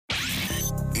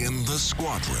in the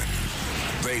squadron.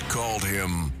 They called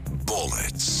him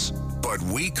Bullets, but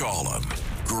we call him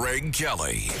Greg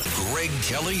Kelly. Greg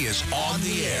Kelly is on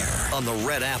the air on the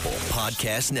Red Apple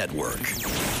Podcast Network.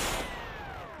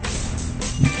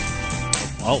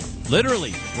 Oh,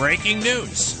 literally breaking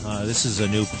news. This is a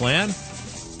new plan.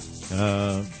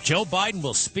 Joe Biden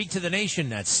will speak to the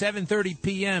nation at 7:30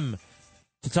 p.m.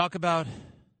 to talk about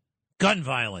gun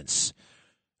violence.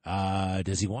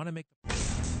 Does he want to make...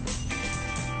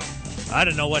 I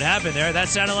don't know what happened there. That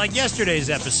sounded like yesterday's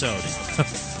episode.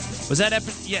 Was that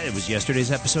episode? Yeah, it was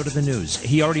yesterday's episode of the news.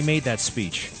 He already made that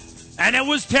speech. And it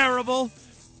was terrible.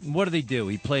 What did he do?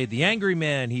 He played the angry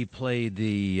man. He played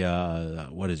the,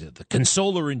 the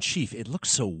consoler-in-chief. It looked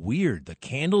so weird. The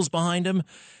candles behind him.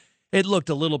 It looked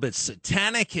a little bit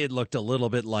satanic. It looked a little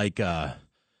bit like a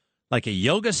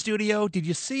yoga studio. Did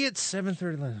you see it?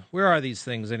 7:30. Where are these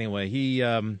things anyway? He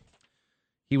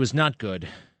was not good.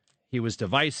 He was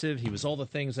divisive. He was all the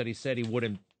things that he said he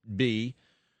wouldn't be.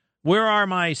 Where are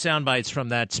my sound bites from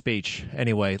that speech?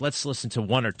 Anyway, let's listen to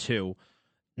one or two.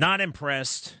 Not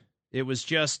impressed. It was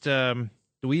just, do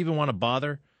we even want to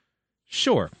bother?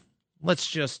 Sure. Let's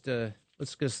just a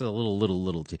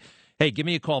little. Hey, give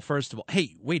me a call first of all.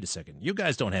 Hey, wait a second. You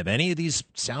guys don't have any of these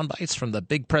sound bites from the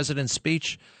big president's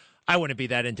speech? I wouldn't be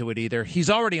that into it either. He's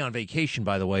already on vacation,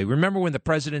 by the way. Remember when the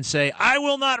president say, "I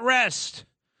will not rest.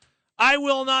 I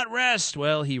will not rest."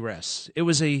 Well, he rests. It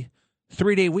was a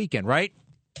 3-day weekend, right?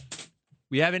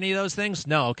 We have any of those things?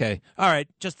 No, okay. All right,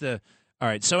 all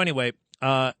right. So anyway,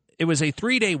 it was a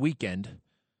 3-day weekend,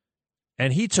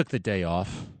 and he took the day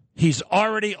off. He's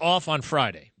already off on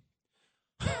Friday.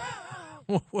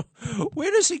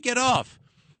 Where does he get off?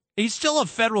 He's still a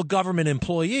federal government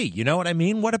employee. You know what I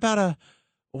mean? What about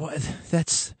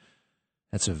that's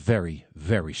a very,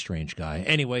 very strange guy.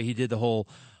 Anyway, he did the whole,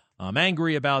 I'm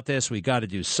angry about this. We got to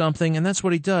do something. And that's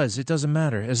what he does. It doesn't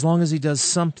matter. As long as he does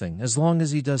something.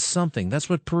 That's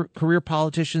what career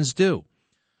politicians do.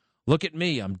 Look at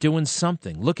me. I'm doing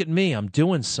something. Look at me. I'm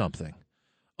doing something.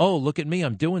 Oh, look at me.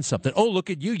 I'm doing something. Oh, look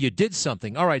at you. You did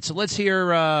something. All right. So let's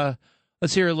hear a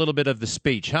little bit of the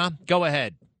speech, huh? Go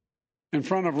ahead. In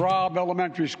front of Robb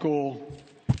Elementary School,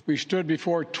 we stood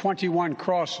before 21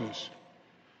 crosses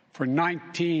for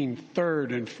 19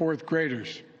 third and fourth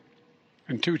graders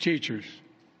and 2 teachers.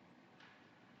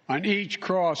 On each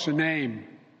cross, a name.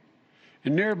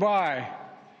 And nearby,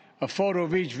 a photo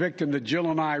of each victim that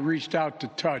Jill and I reached out to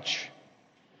touch.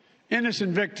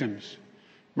 Innocent victims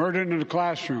murdered in a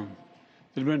classroom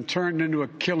that had been turned into a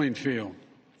killing field.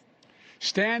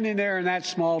 Standing there in that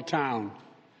small town,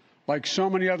 like so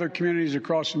many other communities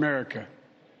across America,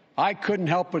 I couldn't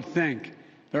help but think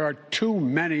there are too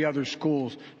many other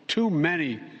schools, too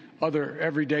many other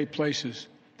everyday places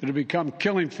that have become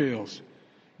killing fields,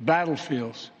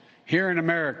 battlefields here in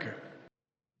America.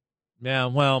 Yeah,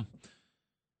 well,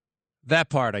 that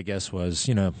part, I guess, was,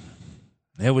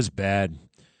 it was bad.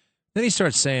 Then he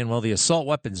starts saying, well, the assault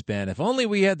weapons ban, if only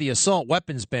we had the assault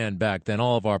weapons ban back, then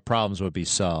all of our problems would be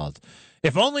solved.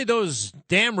 If only those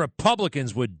damn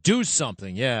Republicans would do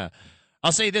something. Yeah.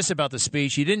 I'll say this about the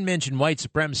speech. He didn't mention white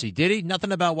supremacy, did he?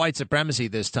 Nothing about white supremacy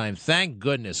this time. Thank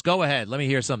goodness. Go ahead. Let me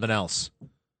hear something else.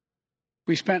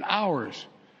 We spent hours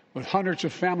with hundreds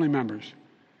of family members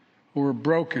who were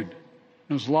broken,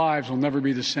 whose lives will never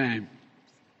be the same.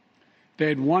 They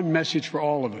had one message for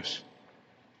all of us.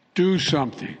 Do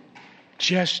something.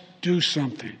 Just do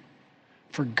something.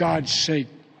 For God's sake,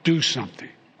 do something.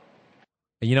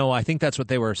 I think that's what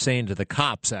they were saying to the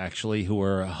cops, actually, who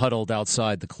were huddled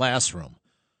outside the classroom.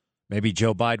 Maybe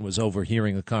Joe Biden was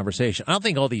overhearing the conversation. I don't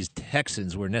think all these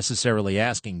Texans were necessarily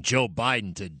asking Joe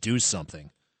Biden to do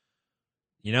something.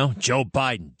 Joe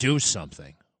Biden, do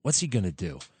something. What's he going to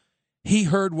do? He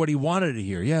heard what he wanted to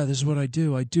hear. Yeah, this is what I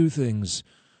do. I do things.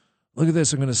 Look at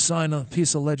this. I'm going to sign a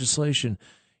piece of legislation.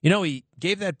 He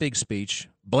gave that big speech,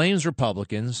 blames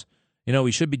Republicans.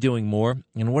 He should be doing more.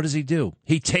 And what does he do?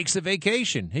 He takes a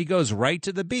vacation. He goes right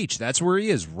to the beach. That's where he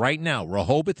is right now,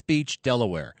 Rehoboth Beach,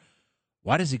 Delaware.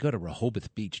 Why does he go to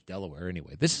Rehoboth Beach, Delaware,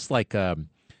 anyway? This is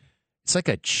it's like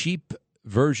a cheap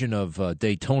version of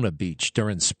Daytona Beach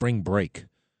during spring break.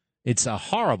 It's a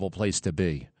horrible place to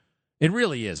be. It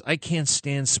really is. I can't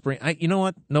stand spring. You know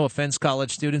what? No offense,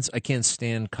 college students. I can't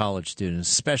stand college students,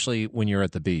 especially when you're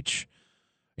at the beach.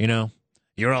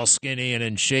 You're all skinny and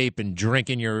in shape and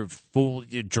drinking you're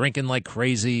drinking like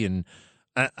crazy. And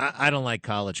I don't like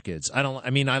college kids. I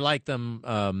like them,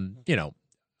 I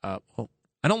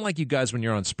don't like you guys when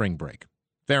you're on spring break.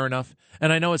 Fair enough.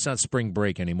 And I know it's not spring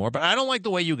break anymore, but I don't like the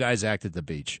way you guys act at the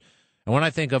beach. And when I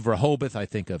think of Rehoboth, I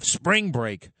think of spring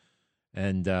break.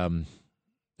 And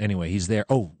anyway, he's there.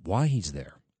 Oh, why he's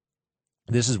there?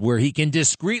 This is where he can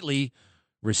discreetly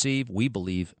receive, we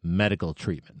believe, medical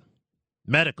treatment.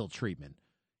 Medical treatment.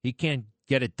 He can't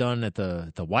get it done at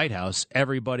the White House.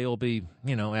 Everybody will be,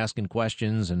 asking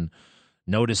questions and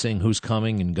noticing who's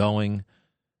coming and going.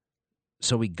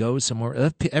 So he goes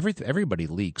somewhere. Everybody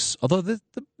leaks, although the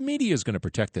media is going to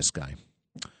protect this guy.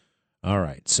 All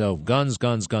right, so guns.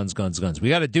 We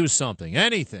got to do something,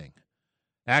 anything.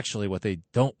 Actually, what they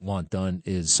don't want done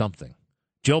is something.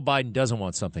 Joe Biden doesn't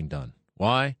want something done.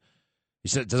 Why? He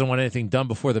said doesn't want anything done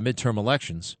before the midterm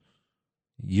elections.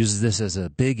 He uses this as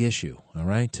a big issue, all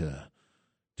right, to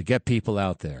get people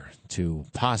out there, to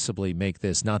possibly make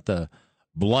this not the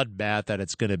bloodbath that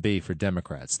it's going to be for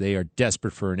Democrats. They are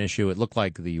desperate for an issue. It looked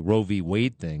like the Roe v.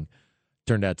 Wade thing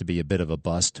turned out to be a bit of a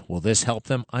bust. Will this help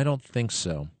them? I don't think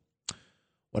so.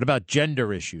 What about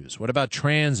gender issues? What about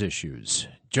trans issues?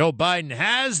 Joe Biden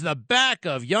has the back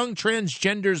of young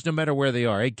transgenders no matter where they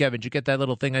are. Hey, Kevin, did you get that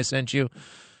little thing I sent you?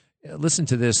 Listen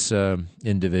to this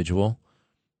individual.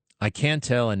 I can't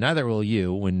tell, and neither will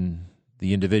you, when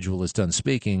the individual is done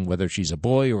speaking, whether she's a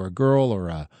boy or a girl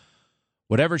or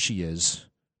whatever she is.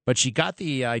 But she got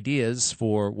the ideas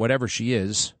for whatever she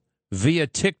is via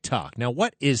TikTok. Now,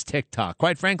 what is TikTok?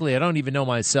 Quite frankly, I don't even know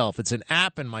myself. It's an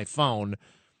app in my phone,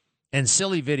 and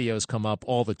silly videos come up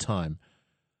all the time.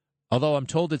 Although I'm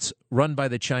told it's run by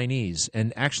the Chinese,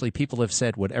 and actually people have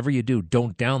said, whatever you do,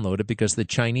 don't download it because the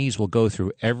Chinese will go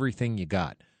through everything you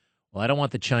got. Well, I don't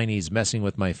want the Chinese messing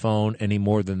with my phone any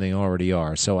more than they already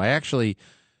are. So I actually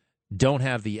don't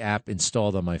have the app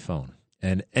installed on my phone.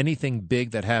 And anything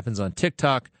big that happens on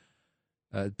TikTok,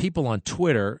 people on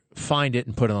Twitter find it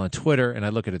and put it on Twitter, and I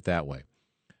look at it that way.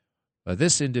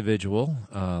 This individual,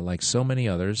 like so many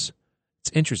others,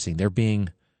 it's interesting. They're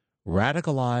being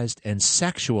radicalized and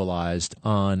sexualized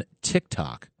on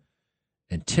TikTok.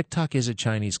 And TikTok is a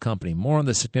Chinese company. More on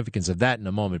the significance of that in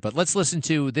a moment. But let's listen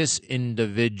to this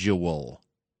individual.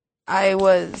 I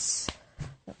was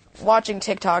watching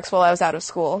TikToks while I was out of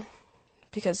school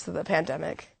because of the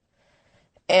pandemic.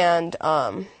 And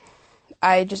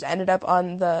I just ended up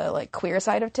on the queer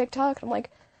side of TikTok. I'm like,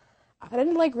 I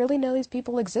didn't really know these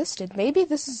people existed. Maybe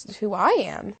this is who I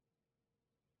am.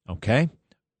 Okay.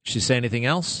 She say anything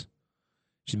else?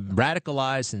 She's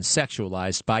radicalized and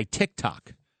sexualized by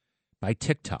TikTok. By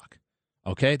TikTok.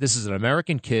 Okay? This is an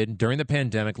American kid during the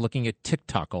pandemic looking at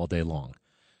TikTok all day long.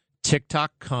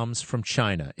 TikTok comes from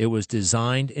China. It was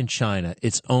designed in China.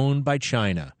 It's owned by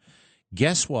China.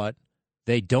 Guess what?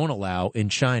 They don't allow in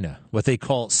China what they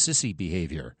call sissy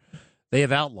behavior. They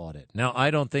have outlawed it. Now, I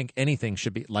don't think anything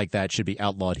should be like that should be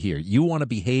outlawed here. You want to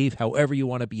behave however you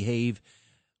want to behave,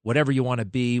 whatever you want to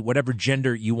be, whatever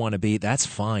gender you want to be, that's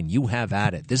fine. You have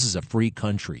at it. This is a free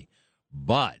country.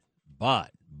 But,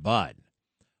 I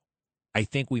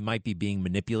think we might be being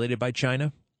manipulated by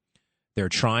China. They're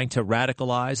trying to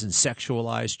radicalize and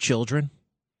sexualize children.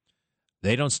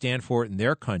 They don't stand for it in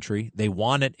their country. They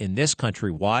want it in this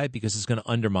country. Why? Because it's going to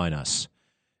undermine us.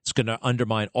 It's going to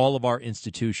undermine all of our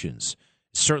institutions.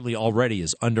 It certainly already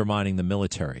is undermining the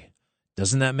military.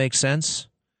 Doesn't that make sense?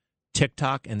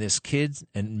 TikTok and this kid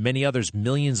and many others,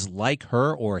 millions like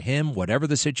her or him, whatever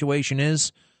the situation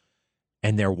is,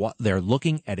 and they're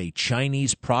looking at a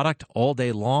Chinese product all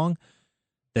day long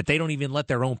that they don't even let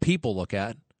their own people look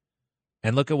at.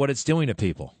 And look at what it's doing to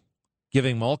people,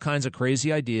 giving them all kinds of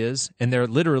crazy ideas, and they're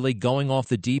literally going off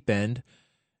the deep end,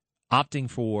 opting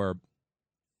for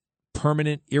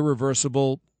permanent,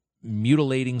 irreversible,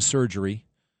 mutilating surgery.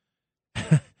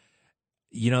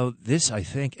 This, I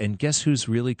think, and guess who's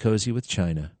really cozy with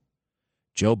China?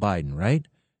 Joe Biden, right?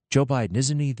 Joe Biden,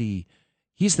 isn't he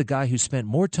he's the guy who spent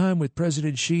more time with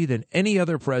President Xi than any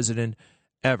other president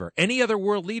ever, any other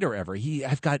world leader ever.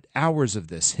 I've got hours of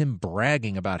this, him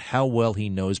bragging about how well he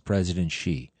knows President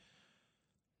Xi.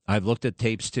 I've looked at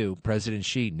tapes, too. President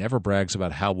Xi never brags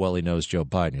about how well he knows Joe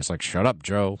Biden. He's like, shut up,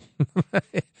 Joe.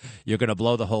 You're going to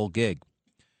blow the whole gig.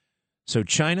 So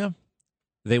China,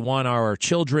 they want our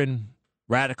children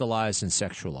radicalized and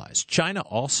sexualized. China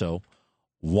also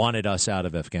wanted us out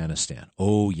of Afghanistan.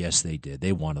 Oh, yes, they did.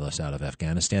 They wanted us out of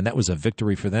Afghanistan. That was a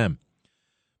victory for them.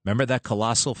 Remember that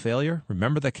colossal failure?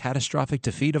 Remember the catastrophic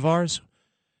defeat of ours?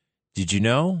 Did you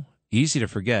know? Easy to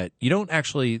forget. You don't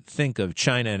actually think of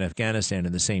China and Afghanistan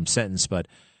in the same sentence, but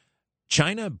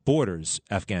China borders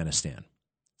Afghanistan.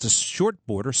 It's a short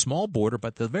border, small border,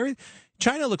 but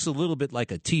China looks a little bit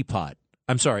like a teapot.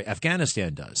 I'm sorry,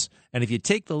 Afghanistan does. And if you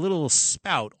take the little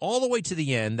spout all the way to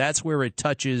the end, that's where it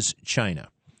touches China.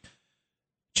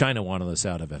 China wanted us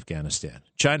out of Afghanistan.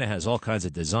 China has all kinds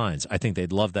of designs. I think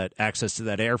they'd love that access to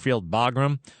that airfield,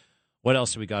 Bagram. What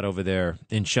else do we got over there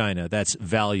in China that's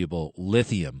valuable?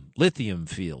 Lithium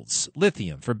fields,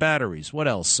 lithium for batteries. What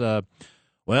else?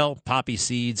 Well, poppy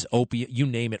seeds, opium, you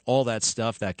name it, all that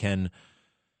stuff that can,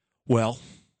 well,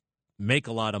 make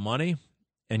a lot of money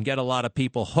and get a lot of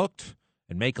people hooked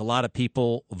and make a lot of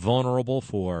people vulnerable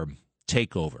for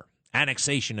takeover,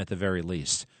 annexation at the very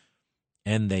least.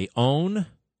 And they own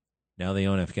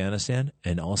Afghanistan,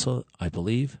 and also, I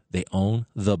believe, they own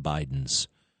the Bidens.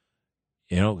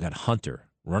 You know, we got Hunter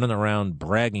running around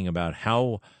bragging about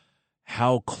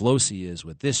how close he is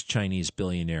with this Chinese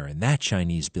billionaire and that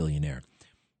Chinese billionaire.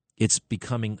 It's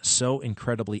becoming so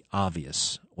incredibly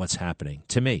obvious what's happening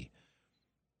to me.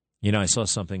 You know, I saw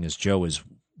something as Joe was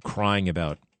crying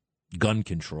about gun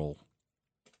control.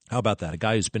 How about that? A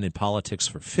guy who's been in politics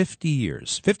for 50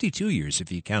 years, 52 years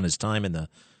if you count his time in the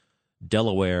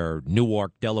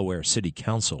Newark, Delaware City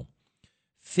Council.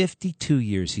 52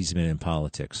 years he's been in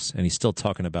politics, and he's still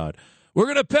talking about, we're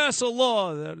going to pass a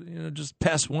law, that, just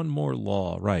pass one more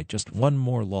law. Right, just one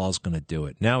more law is going to do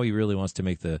it. Now he really wants to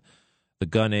make the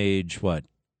gun age,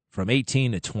 from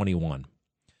 18 to 21.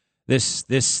 This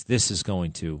is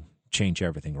going to change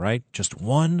everything, right? Just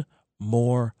one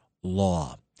more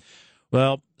law.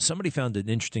 Well, somebody found an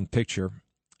interesting picture.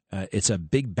 It's a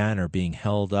big banner being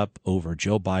held up over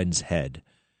Joe Biden's head.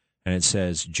 And it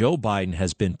says, Joe Biden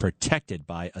has been protected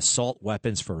by assault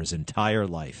weapons for his entire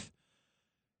life.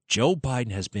 Joe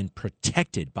Biden has been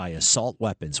protected by assault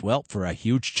weapons, well, for a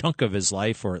huge chunk of his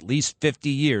life, for at least 50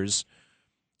 years.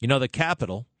 You know, the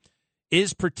Capitol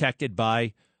is protected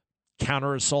by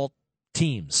counter-assault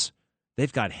teams.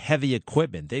 They've got heavy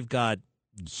equipment. They've got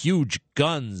huge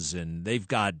guns, and they've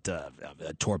got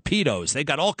torpedoes. They've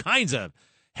got all kinds of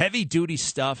heavy-duty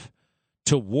stuff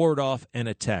to ward off an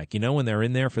attack. You know, when they're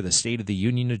in there for the State of the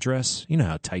Union address, you know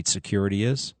how tight security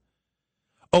is.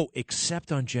 Oh,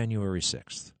 except on January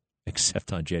 6th.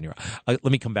 Except on January. Let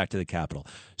me come back to the Capitol.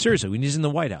 Seriously, when he's in the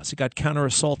White House, he got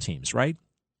counter-assault teams, right?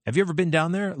 Have you ever been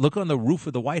down there? Look on the roof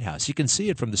of the White House. You can see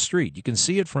it from the street. You can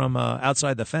see it from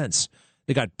outside the fence.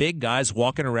 They got big guys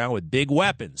walking around with big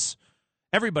weapons.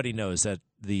 Everybody knows that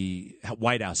the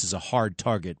White House is a hard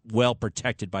target, well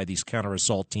protected by these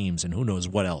counter-assault teams and who knows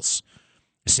what else.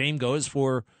 The same goes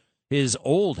for his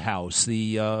old house,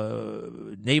 the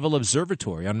Naval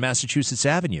Observatory on Massachusetts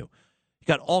Avenue. You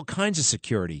got all kinds of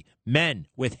security, men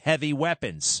with heavy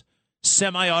weapons,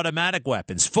 semi-automatic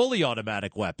weapons, fully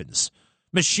automatic weapons,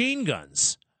 machine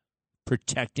guns,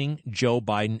 protecting Joe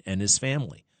Biden and his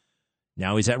family.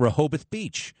 Now he's at Rehoboth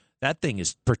Beach. That thing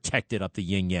is protected up the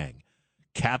yin-yang.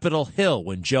 Capitol Hill,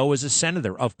 when Joe was a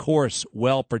senator, of course,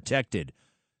 well protected.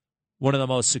 One of the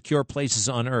most secure places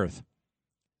on earth.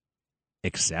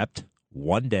 Except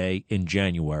one day in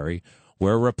January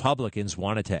where Republicans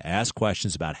wanted to ask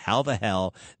questions about how the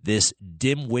hell this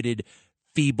dim-witted,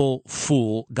 feeble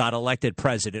fool got elected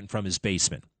president from his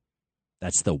basement.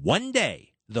 That's the one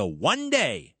day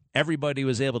everybody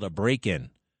was able to break in.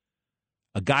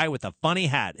 A guy with a funny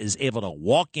hat is able to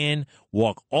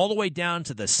walk all the way down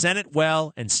to the Senate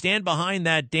well and stand behind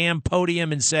that damn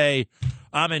podium and say,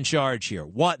 I'm in charge here.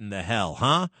 What in the hell,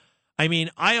 huh? I mean,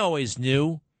 I always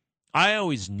knew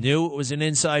it was an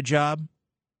inside job.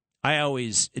 I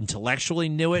always intellectually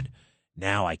knew it.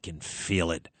 Now I can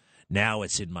feel it. Now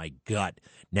it's in my gut.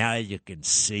 Now you can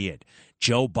see it.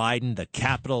 Joe Biden, the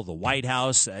Capitol, the White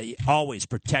House, always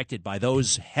protected by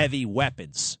those heavy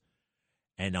weapons.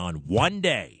 And on one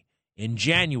day in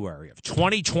January of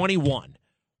 2021,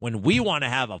 when we want to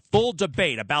have a full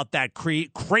debate about that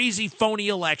crazy, phony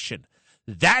election,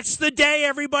 that's the day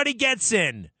everybody gets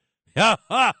in. You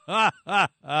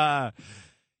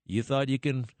thought you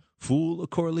can fool a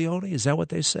Corleone? Is that what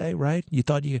they say, right? You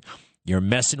thought you're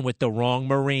messing with the wrong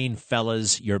Marine,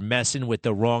 fellas. You're messing with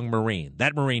the wrong Marine.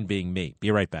 That Marine being me.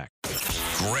 Be right back.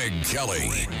 Greg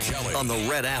Kelly on the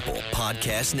Red Apple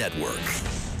Podcast Network.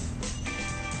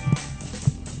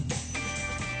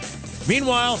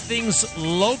 Meanwhile, things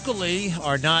locally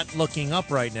are not looking up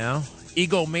right now.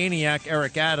 Egomaniac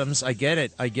Eric Adams, I get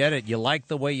it. You like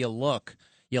the way you look.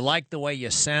 You like the way you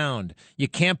sound. You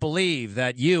can't believe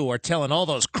that you are telling all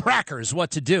those crackers what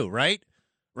to do, right?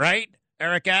 Right,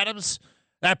 Eric Adams?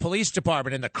 That police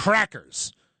department and the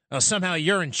crackers. Oh, somehow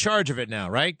you're in charge of it now,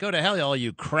 right? Go to hell, all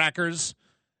you crackers.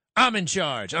 I'm in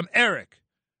charge. I'm Eric.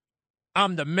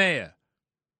 I'm the mayor.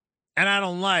 And I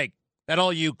don't like that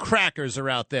all you crackers are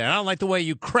out there. I don't like the way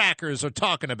you crackers are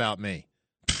talking about me.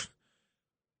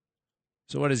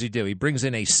 So what does he do? He brings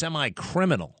in a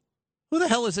semi-criminal. Who the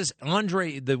hell is this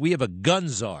Andre that we have a gun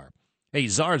czar? Hey,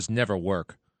 czars never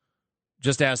work.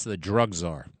 Just ask the drug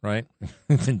czar, right?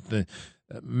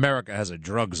 America has a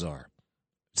drug czar.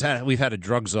 We've had a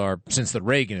drug czar since the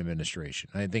Reagan administration.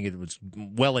 I think it was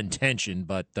well-intentioned,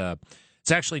 but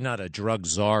it's actually not a drug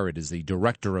czar. It is the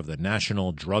director of the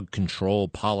National Drug Control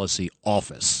Policy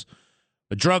Office.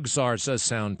 A drug czar does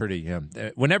sound pretty.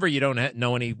 Whenever you don't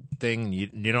know anything,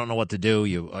 you don't know what to do,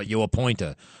 you appoint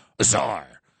a czar.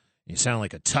 You sound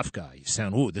like a tough guy. You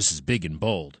sound, ooh, this is big and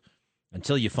bold.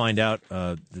 Until you find out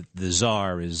the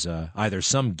czar is either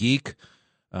some geek,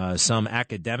 some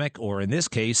academic, or in this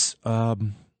case,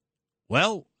 from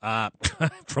what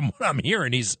I'm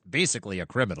hearing, he's basically a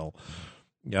criminal.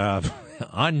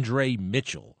 Andre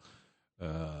Mitchell.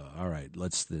 All right,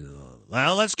 let's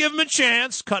give him a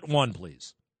chance. Cut one,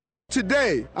 please.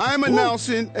 Today, I am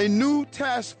announcing a new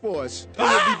task force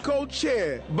that will be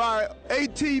co-chaired by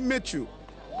A.T. Mitchell,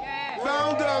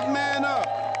 founder of Man Up.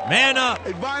 Man Up,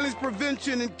 a violence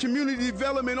prevention and community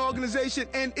development organization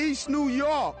in East New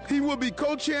York. He will be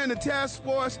co-chairing the task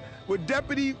force with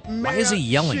Deputy Mayor Why is he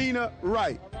yelling? Sheena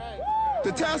Wright.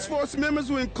 The task force members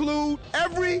will include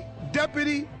every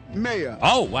deputy mayor,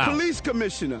 police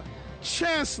commissioner,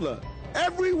 chancellor,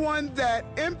 everyone that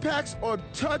impacts or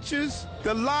touches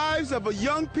the lives of a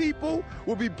young people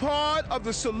will be part of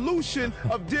the solution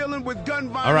of dealing with gun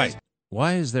violence. All right.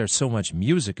 Why is there so much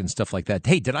music and stuff like that?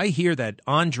 Hey, did I hear that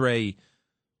Andre,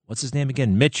 what's his name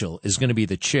again, Mitchell, is going to be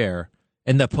the chair,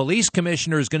 and the police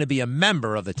commissioner is going to be a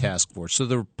member of the task force? So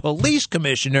the police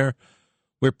commissioner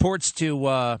reports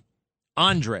to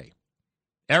Andre.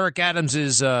 Eric Adams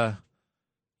is,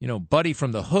 buddy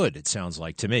from the hood, it sounds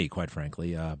like to me, quite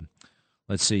frankly.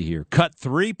 Let's see here. Cut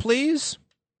 3, please.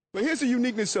 But here's the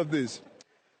uniqueness of this.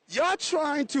 Y'all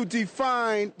trying to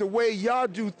define the way y'all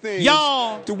do things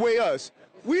the way us.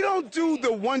 We don't do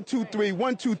the 1, 2, 3,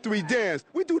 1, 2, 3 dance.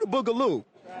 We do the boogaloo.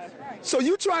 So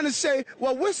you trying to say,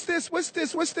 well, what's this, what's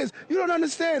this, what's this? You don't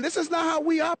understand. This is not how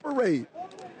we operate.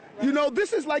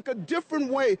 This is like a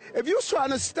different way. If you're trying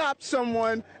to stop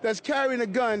someone that's carrying a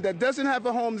gun, that doesn't have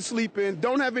a home to sleep in,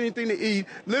 don't have anything to eat,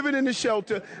 living in the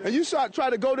shelter, and you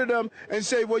try to go to them and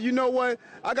say, well, you know what?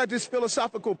 I got this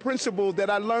philosophical principle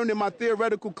that I learned in my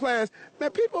theoretical class.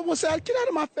 Man, people will say, get out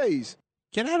of my face.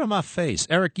 Get out of my face.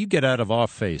 Eric, you get out of our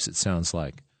face, it sounds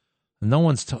like. No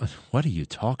one's what are you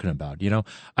talking about?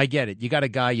 I get it. You got a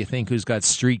guy you think who's got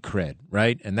street cred,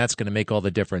 right? And that's going to make all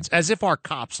the difference. As if our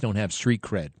cops don't have street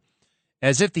cred.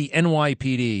 As if the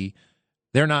NYPD,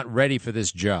 they're not ready for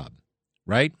this job,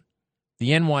 right?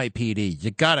 The NYPD, you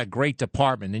got a great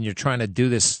department, and you're trying to do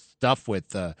this stuff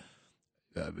with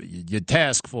your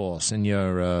task force and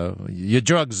your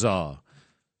drug czar.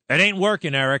 It ain't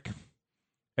working, Eric.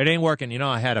 It ain't working.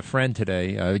 I had a friend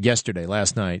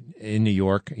last night in New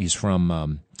York. He's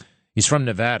from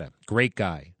Nevada. Great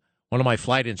guy. One of my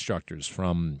flight instructors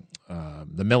from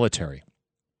the military.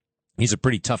 He's a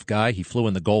pretty tough guy. He flew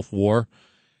in the Gulf War.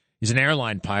 He's an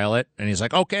airline pilot, and he's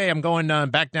like, okay, I'm going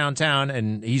back downtown,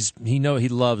 and he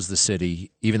loves the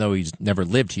city, even though he's never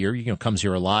lived here. Comes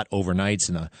here a lot, overnights,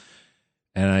 and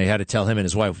I had to tell him and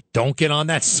his wife, don't get on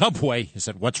that subway. He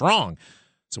said, what's wrong?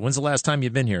 So when's the last time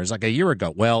you've been here? It's like a year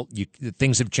ago. Well,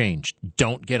 things have changed.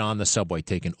 Don't get on the subway.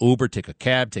 Take an Uber, take a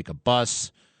cab, take a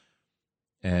bus.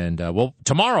 And,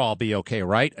 tomorrow I'll be okay,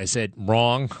 right? I said,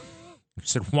 wrong. He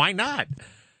said, why not?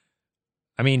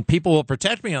 I mean, people will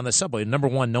protect me on the subway. Number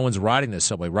one, no one's riding this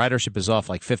subway. Ridership is off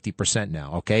like 50%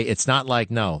 now, okay? It's not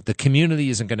like, no, the community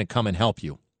isn't going to come and help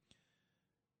you.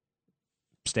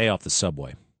 Stay off the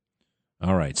subway.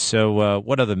 All right, so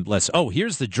what other less? Oh,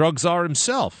 here's the drug czar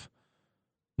himself.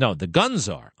 No, the gun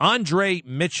czar, Andre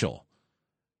Mitchell.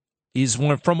 He's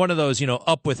from one of those,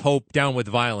 up with hope, down with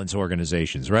violence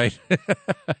organizations, right?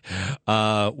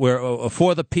 Where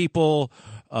for the people...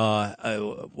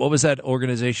 what was that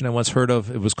organization I once heard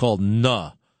of? It was called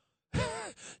NUH.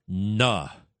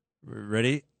 NUH.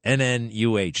 Ready?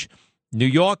 NNUH. New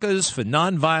Yorkers for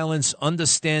Nonviolence,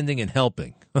 Understanding, and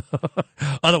Helping.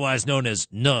 Otherwise known as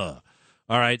NUH.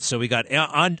 All right, so we got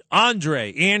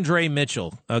Andre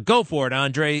Mitchell. Go for it,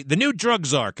 Andre. The new drug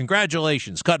czar.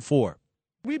 Congratulations. Cut 4.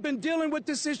 We've been dealing with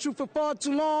this issue for far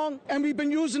too long, and we've been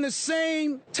using the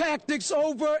same tactics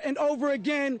over and over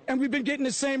again, and we've been getting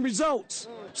the same results.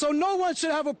 So no one should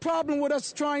have a problem with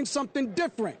us trying something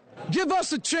different. Give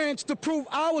us a chance to prove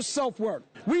our self-worth.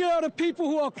 We are the people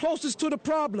who are closest to the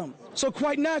problem. So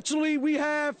quite naturally, we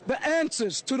have the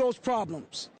answers to those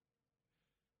problems.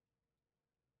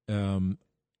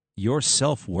 Your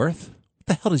self-worth? What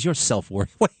the hell is your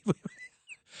self-worth? Wait.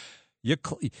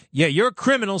 You're a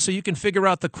criminal, so you can figure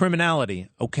out the criminality.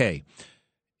 Okay.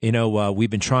 We've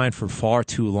been trying for far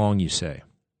too long, you say.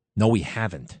 No, we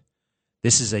haven't.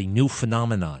 This is a new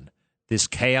phenomenon. This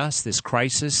chaos, this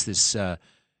crisis,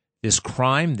 this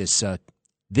crime, this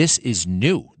This is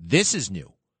new. This is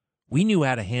new. We knew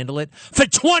how to handle it for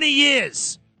 20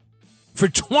 years. For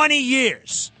 20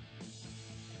 years.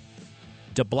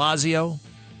 De Blasio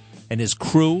and his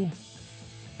crew,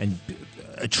 and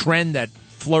a trend that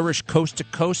flourished coast to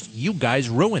coast, you guys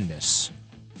ruined this.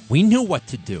 We knew what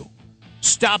to do.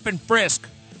 Stop and frisk,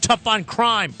 tough on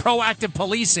crime, proactive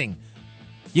policing.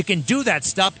 You can do that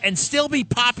stuff and still be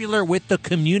popular with the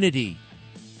community.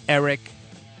 Eric,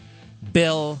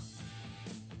 Bill,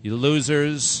 you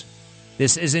losers,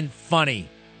 this isn't funny.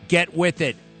 Get with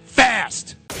it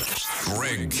fast.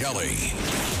 Greg Kelly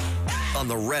on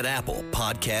the Red Apple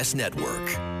Podcast Network.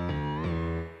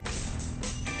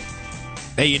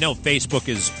 Hey, you know Facebook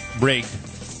is rigged.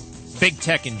 Big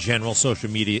tech in general, social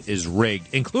media is rigged,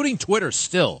 including Twitter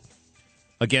still,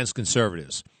 against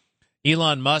conservatives.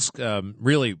 Elon Musk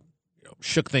really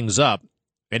shook things up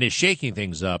and is shaking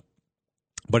things up,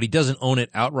 but he doesn't own it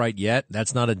outright yet.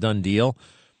 That's not a done deal.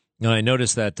 And I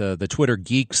noticed that the Twitter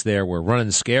geeks there were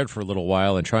running scared for a little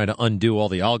while and trying to undo all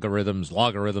the algorithms,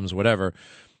 logarithms, whatever,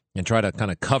 and try to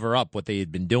kind of cover up what they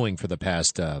had been doing for the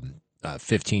past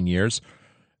 15 years.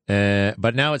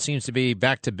 But now it seems to be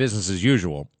back to business as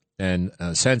usual and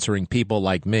censoring people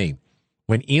like me.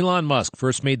 When Elon Musk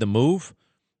first made the move,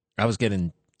 I was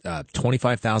getting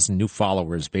 25,000 new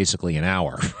followers basically an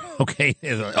hour. Okay?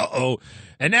 Uh-oh.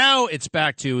 And now it's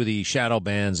back to the shadow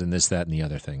bans and this, that, and the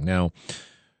other thing. Now,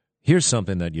 here's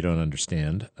something that you don't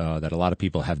understand that a lot of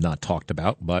people have not talked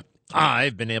about, but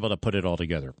I've been able to put it all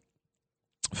together.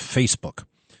 Facebook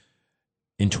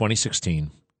in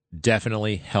 2016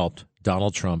 definitely helped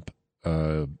Donald Trump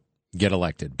get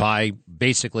elected by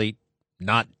basically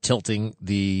not tilting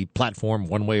the platform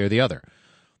one way or the other.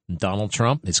 Donald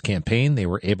Trump, his campaign, they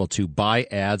were able to buy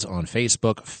ads on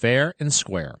Facebook fair and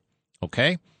square.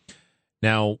 Okay?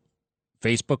 Now,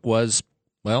 Facebook was,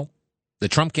 well, the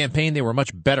Trump campaign, they were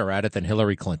much better at it than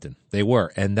Hillary Clinton. They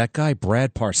were. And that guy,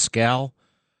 Brad Parscale,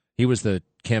 he was the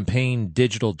campaign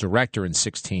digital director in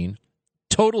 2016.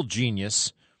 Total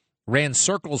genius. Ran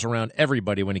circles around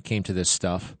everybody when it came to this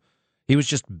stuff. He was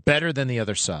just better than the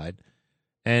other side.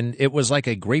 And it was like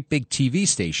a great big TV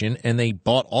station, and they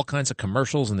bought all kinds of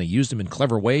commercials, and they used them in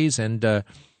clever ways. And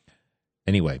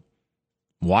anyway,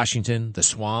 Washington, the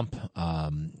swamp,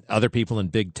 other people in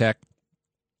big tech,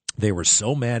 they were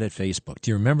so mad at Facebook.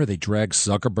 Do you remember they dragged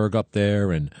Zuckerberg up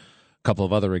there and a couple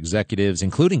of other executives,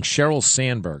 including Sheryl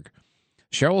Sandberg?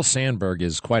 Sheryl Sandberg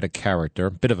is quite a character,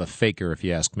 a bit of a faker if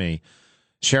you ask me.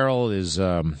 Sheryl is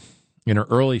in her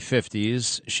early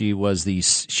 50s. She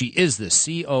is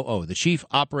the COO, the Chief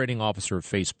Operating Officer of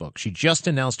Facebook. She just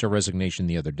announced her resignation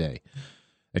the other day,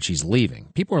 that she's leaving.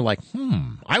 People are like,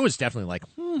 I was definitely like,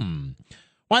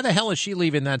 why the hell is she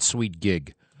leaving that sweet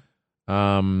gig?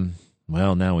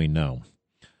 Well, now we know.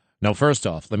 Now, first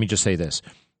off, let me just say this.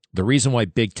 The reason why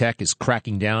big tech is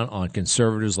cracking down on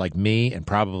conservatives like me and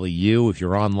probably you if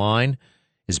you're online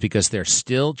is because they're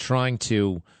still trying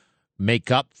to make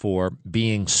up for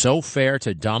being so fair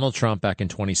to Donald Trump back in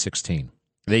 2016.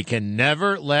 They can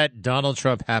never let Donald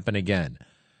Trump happen again.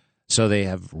 So they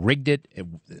have rigged it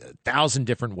 1,000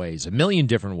 different ways, 1 million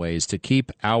different ways to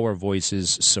keep our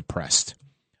voices suppressed.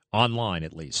 Online,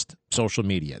 at least. Social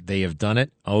media. They have done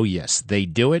it. Oh, yes. They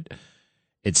do it.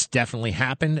 It's definitely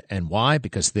happened. And why?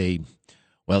 Because they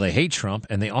hate Trump,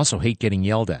 and they also hate getting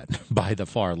yelled at by the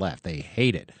far left. They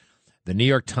hate it. The New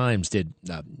York Times did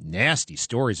nasty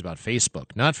stories about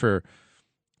Facebook,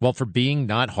 for being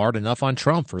not hard enough on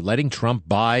Trump, for letting Trump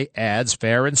buy ads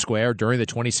fair and square during the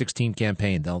 2016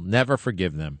 campaign. They'll never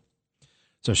forgive them.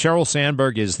 So Sheryl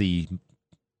Sandberg is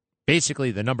basically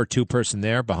the number 2 person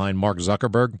there behind Mark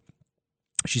Zuckerberg.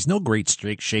 She's no great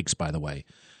shakes, by the way.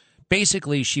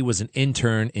 Basically, she was an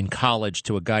intern in college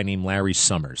to a guy named Larry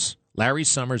Summers. Larry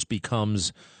Summers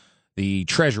becomes the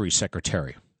Treasury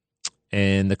Secretary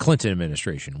in the Clinton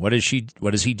administration. What does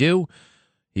he do?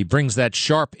 He brings that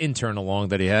sharp intern along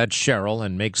that he had, Sheryl,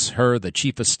 and makes her the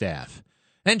chief of staff.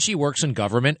 And she works in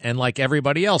government, and like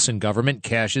everybody else in government,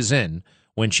 cashes in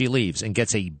when she leaves and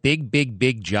gets a big, big,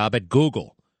 big job at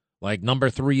Google, like number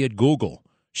 3 at Google.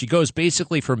 She goes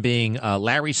basically from being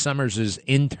Larry Summers'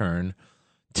 intern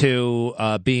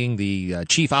to being the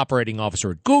chief operating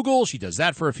officer at Google. She does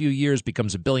that for a few years,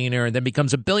 becomes a billionaire, and then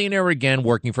becomes a billionaire again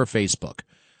working for Facebook.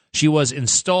 She was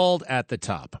installed at the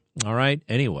top. All right?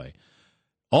 Anyway,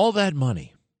 all that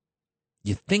money,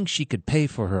 you think she could pay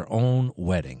for her own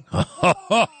wedding.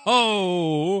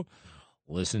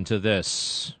 Listen to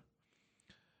this.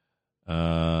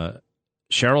 Sheryl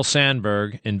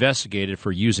Sandberg investigated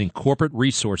for using corporate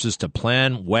resources to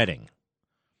plan wedding.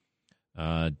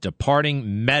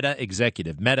 Departing Meta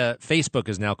executive. Facebook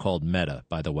is now called Meta,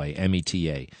 by the way,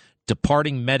 META.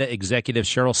 Departing Meta executive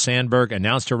Sheryl Sandberg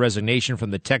announced her resignation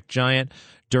from the tech giant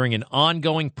during an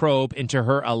ongoing probe into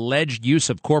her alleged use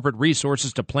of corporate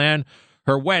resources to plan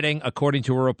her wedding, according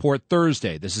to a report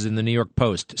Thursday. This is in the New York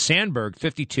Post. Sandberg,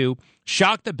 52,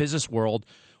 shocked the business world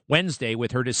Wednesday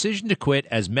with her decision to quit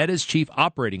as Meta's chief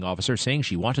operating officer, saying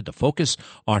she wanted to focus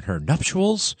on her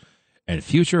nuptials and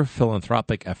future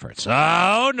philanthropic efforts.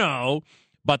 Oh, no.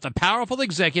 But the powerful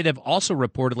executive also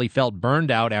reportedly felt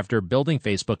burned out after building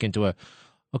Facebook into a,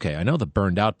 okay, I know the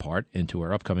burned out part, into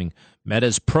her upcoming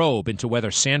Meta's probe into whether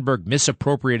Sandberg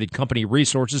misappropriated company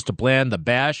resources to plan the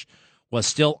bash was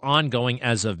still ongoing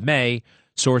as of May.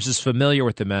 Sources familiar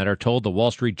with the matter told the Wall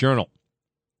Street Journal.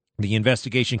 The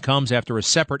investigation comes after a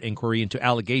separate inquiry into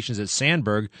allegations that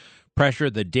Sandberg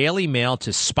pressured the Daily Mail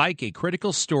to spike a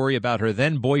critical story about her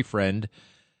then-boyfriend,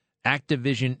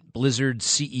 Activision Blizzard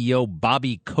CEO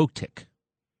Bobby Kotick.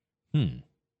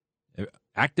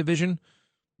 Activision?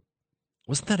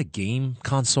 Wasn't that a game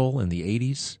console in the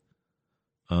 80s?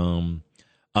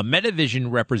 A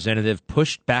Metavision representative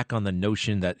pushed back on the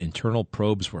notion that internal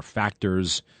probes were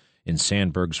factors in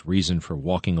Sandberg's reason for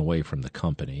walking away from the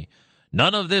company.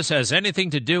 None of this has anything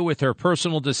to do with her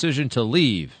personal decision to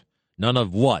leave. None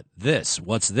of what? This.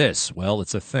 What's this? Well,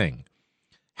 it's a thing.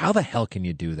 How the hell can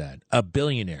you do that? A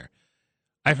billionaire.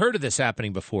 I've heard of this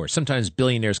happening before. Sometimes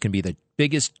billionaires can be the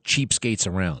biggest cheapskates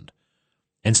around.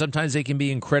 And sometimes they can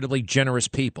be incredibly generous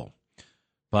people.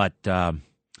 But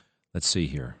let's see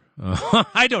here.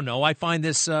 I don't know. I find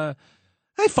this kind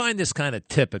of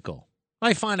typical.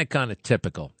 I find it kind of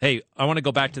typical. Hey, I want to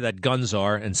go back to that gun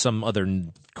czar and some other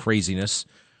craziness.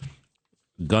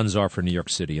 Gun czar for New York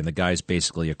City, and the guy's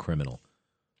basically a criminal.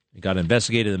 He got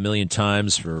investigated 1 million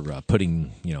times for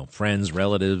putting, friends,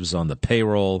 relatives on the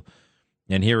payroll.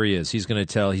 And here he is. He's going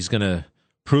to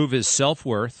prove his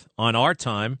self-worth on our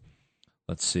time.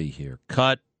 Let's see here.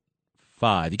 Cut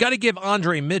 5. You got to give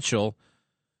Andre Mitchell,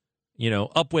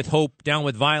 up with hope, down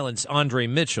with violence, Andre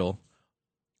Mitchell,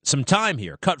 some time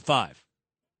here. Cut 5.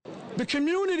 The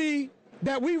community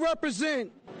that we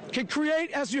represent can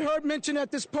create, as you heard mentioned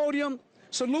at this podium,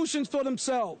 solutions for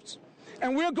themselves.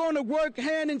 And we're going to work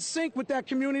hand in sync with that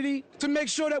community to make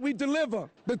sure that we deliver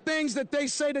the things that they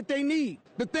say that they need,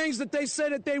 the things that they say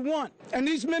that they want. And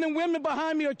these men and women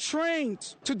behind me are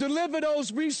trained to deliver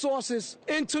those resources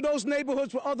into those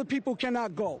neighborhoods where other people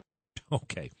cannot go.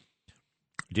 Okay.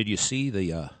 Did you see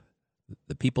the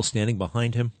people standing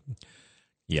behind him?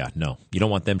 Yeah, no. You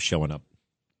don't want them showing up.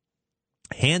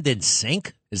 Hand in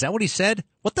sink? Is that what he said?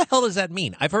 What the hell does that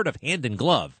mean? I've heard of hand in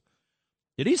glove.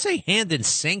 Did he say hand in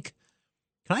sink?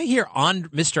 Can I hear on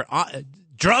Mr.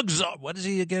 Drug Czar? What is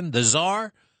he again? The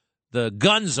czar? The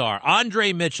gun czar.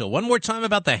 Andre Mitchell. One more time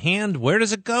about the hand. Where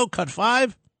does it go? Cut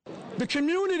 5. The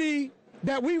community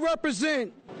that we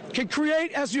represent can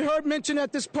create, as you heard mentioned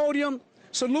at this podium,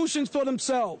 solutions for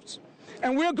themselves.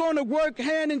 And we're going to work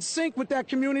hand in sync with that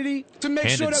community to make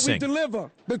sure that we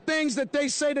deliver the things that they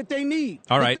say that they need.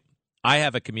 All right. I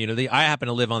have a community. I happen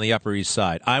to live on the Upper East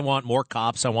Side. I want more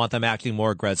cops. I want them acting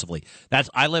more aggressively.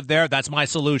 I live there. That's my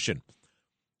solution.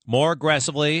 More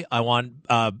aggressively. I want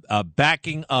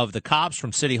backing of the cops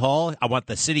from City Hall. I want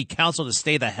the city council to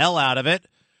stay the hell out of it.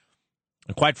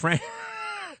 And quite frankly,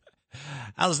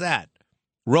 how's that?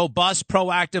 Robust,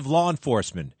 proactive law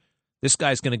enforcement. This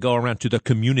guy's going to go around to the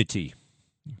community.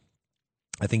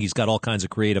 I think he's got all kinds of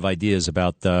creative ideas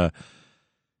about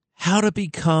how to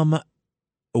become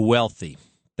wealthy.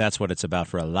 That's what it's about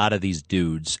for a lot of these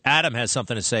dudes. Adam has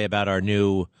something to say about our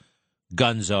new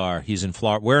gun czar. He's in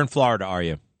Florida. Where in Florida are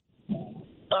you?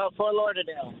 Fort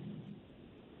Lauderdale.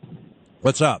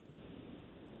 What's up?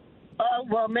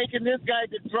 Well, making this guy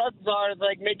the drug czar is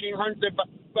like making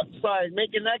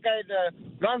making that guy the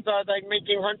gun czar is like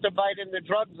making Hunter Biden the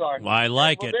drug czar. Well, I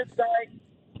like it.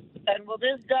 Will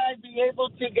this guy be able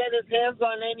to get his hands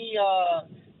on any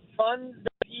funds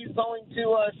that he's going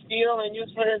to steal and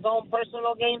use for his own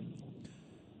personal gain?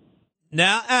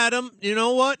 Now, Adam, you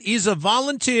know what? He's a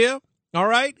volunteer. All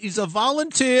right? He's a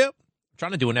volunteer. I'm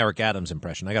trying to do an Eric Adams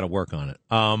impression. I got to work on it.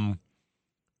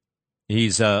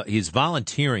 He's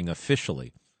volunteering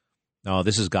officially. Oh,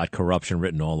 this has got corruption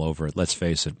written all over it. Let's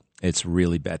face it. It's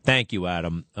really bad. Thank you,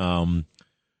 Adam.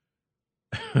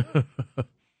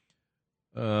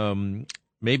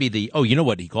 Maybe you know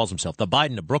what he calls himself? The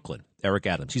Biden of Brooklyn, Eric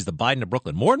Adams. He's the Biden of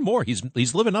Brooklyn. More and more,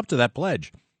 he's living up to that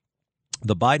pledge.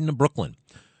 The Biden of Brooklyn.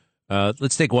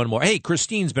 Let's take one more. Hey,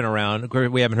 Christine's been around.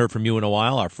 We haven't heard from you in a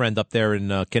while. Our friend up there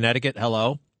in Connecticut.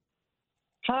 Hello.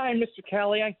 Hi, Mr.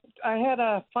 Kelly. I had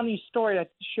a funny story to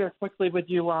share quickly with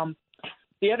you.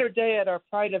 the other day at our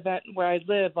Pride event where I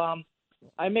live,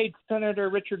 I made Senator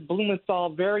Richard Blumenthal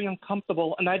very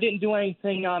uncomfortable, and I didn't do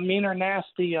anything mean or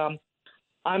nasty.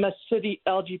 I'm a city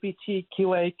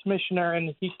LGBTQA commissioner,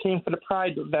 and he came for the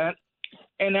Pride event.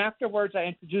 And afterwards, I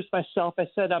introduced myself. I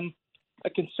said I'm a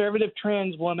conservative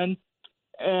trans woman,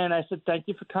 and I said, thank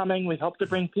you for coming. We hope to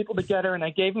bring people together. And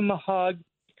I gave him a hug.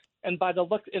 And by the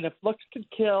look, and if looks could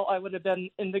kill, I would have been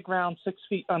in the ground 6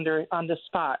 feet under on the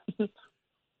spot.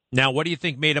 Now, what do you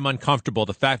think made him uncomfortable?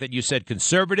 The fact that you said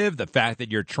conservative, the fact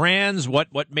that you're trans, what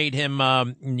made him,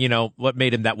 what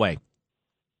made him that way?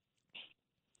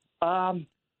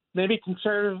 Maybe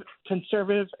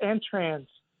conservative and trans.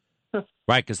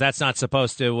 Right, because that's not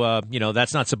supposed to,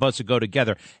 that's not supposed to go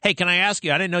together. Hey, can I ask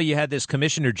you? I didn't know you had this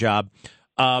commissioner job.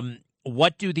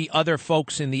 What do the other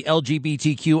folks in the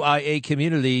LGBTQIA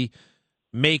community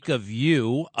make of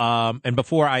you? And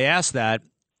before I ask that,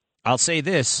 I'll say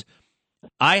this.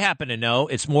 I happen to know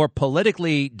it's more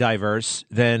politically diverse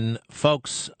than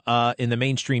folks in the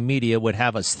mainstream media would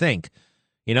have us think.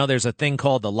 You know, there's a thing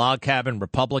called the log cabin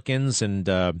Republicans and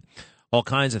all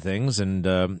kinds of things.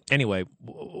 And anyway,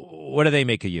 what do they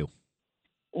make of you?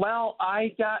 Well,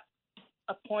 I got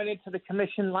appointed to the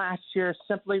commission last year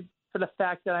simply for the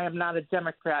fact that I am not a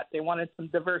Democrat. They wanted some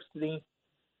diversity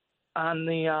on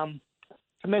the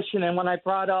commission. And when I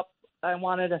brought up I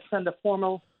wanted to send a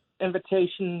formal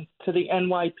invitation to the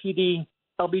NYPD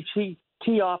LGBT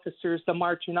officers to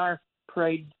march in our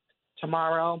parade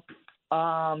tomorrow.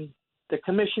 The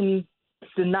commission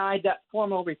denied that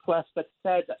formal request, but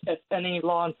said if any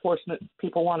law enforcement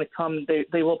people want to come,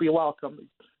 they will be welcome.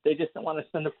 They just don't want to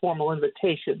send a formal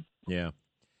invitation. Yeah.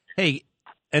 Hey,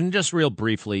 and just real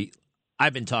briefly,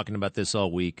 I've been talking about this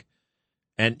all week,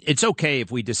 and it's okay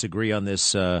if we disagree on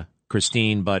this,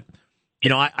 Christine, but,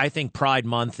 I think Pride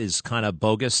Month is kind of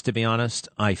bogus, to be honest.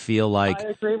 I feel like... I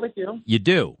agree with you. You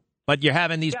do, but you're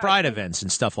having these Pride events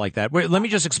and stuff like that. Let me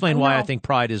just explain why I think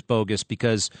Pride is bogus,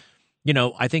 because,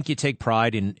 I think you take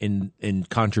pride in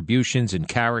contributions and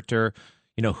character.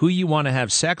 Who you want to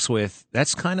have sex with,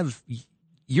 that's kind of...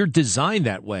 You're designed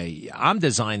that way. I'm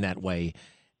designed that way.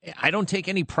 I don't take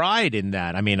any pride in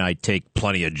that. I mean, I take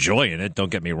plenty of joy in it,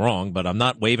 don't get me wrong, but I'm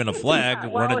not waving a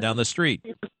flag running down the street.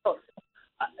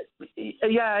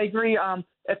 Yeah, I agree.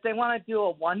 If they want to do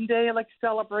a one-day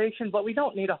celebration, but we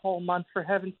don't need a whole month, for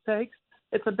heaven's sakes.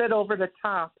 It's a bit over the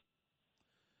top.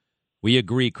 We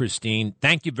agree, Christine.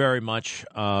 Thank you very much.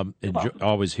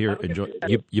 Always here. Enjoy.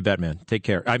 You bet, man. Take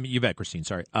care. You bet, Christine.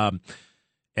 Sorry.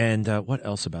 And what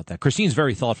else about that? Christine's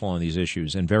very thoughtful on these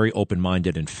issues and very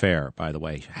open-minded and fair, by the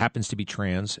way. Happens to be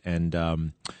trans,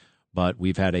 and but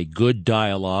we've had a good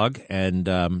dialogue,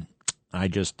 and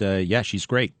she's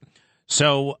great.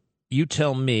 So you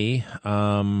tell me,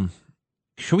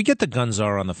 should we get the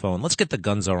Gunzar on the phone? Let's get the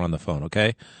Gunzar on the phone,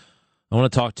 okay? I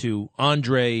want to talk to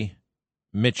Andre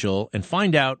Mitchell and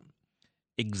find out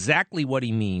exactly what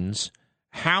he means,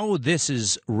 how this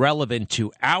is relevant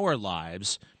to our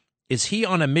lives. Is he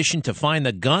on a mission to find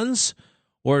the guns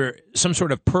or some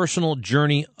sort of personal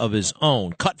journey of his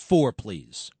own? Cut 4,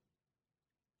 please.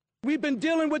 We've been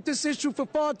dealing with this issue for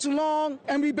far too long,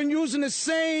 and we've been using the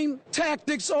same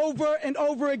tactics over and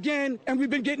over again, and we've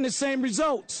been getting the same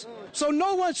results. So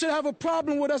no one should have a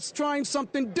problem with us trying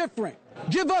something different.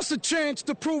 Give us a chance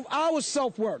to prove our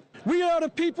self-worth. We are the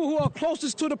people who are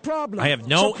closest to the problem. I have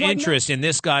no interest in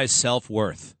this guy's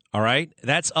self-worth, all right?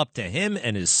 That's up to him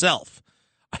and his self.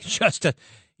 I just, this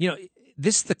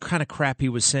is the kind of crap he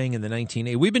was saying in the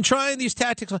 1980s. We've been trying these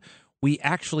tactics. We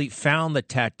actually found the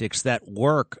tactics that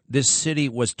work. This city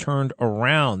was turned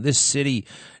around. This city,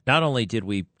 not only did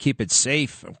we keep it safe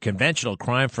from conventional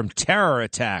crime, from terror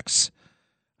attacks.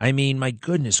 I mean, my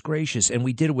goodness gracious. And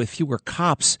we did it with fewer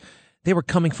cops. They were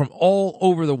coming from all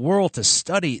over the world to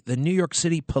study the New York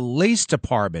City Police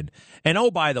Department. And oh,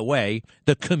 by the way,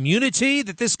 the community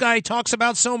that this guy talks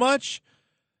about so much,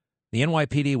 the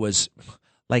NYPD was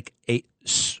like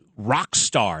rock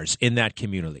stars in that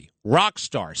community. Rock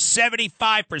stars,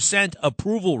 75%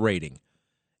 approval rating.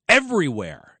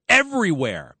 Everywhere.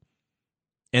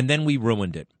 And then we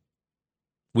ruined it.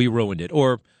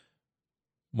 Or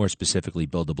more specifically,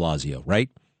 Bill de Blasio, right?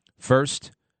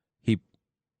 First,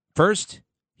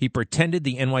 he pretended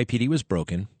the NYPD was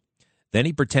broken. Then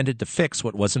he pretended to fix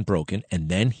what wasn't broken. And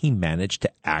then he managed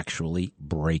to actually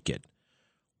break it.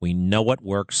 We know what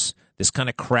works. This kind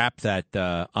of crap that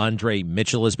Andre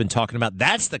Mitchell has been talking about,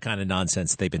 that's the kind of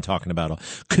nonsense they've been talking about.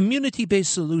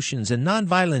 Community-based solutions and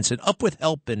nonviolence and up with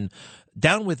help and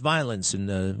down with violence. And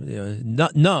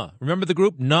remember the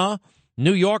group?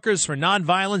 New Yorkers for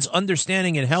Nonviolence,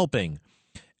 Understanding, and Helping.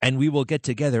 And we will get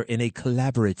together in a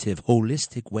collaborative,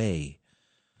 holistic way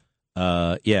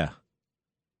yeah,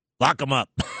 lock them up.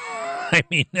 I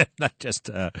mean, not just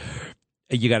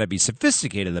you got to be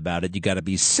sophisticated about it. You got to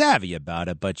be savvy about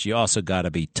it, but you also got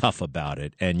to be tough about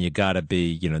it, and you got to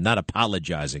be, not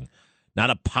apologizing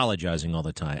all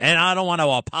the time. And I don't want to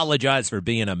apologize for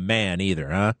being a man either,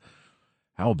 huh?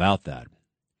 How about that?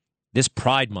 This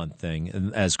Pride Month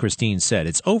thing, as Christine said,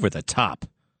 it's over the top.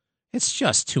 It's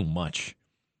just too much.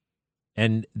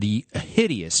 And the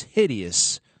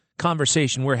hideous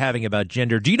conversation we're having about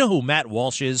gender. Do you know who Matt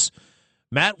Walsh is?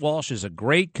 Matt Walsh is a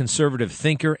great conservative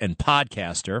thinker and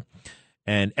podcaster,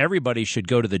 and everybody should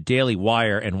go to the Daily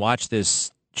Wire and watch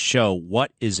this show,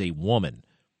 What is a Woman?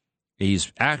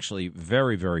 He's actually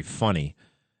very, very funny,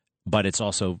 but it's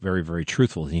also very, very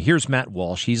truthful. And here's Matt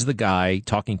Walsh. He's the guy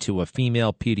talking to a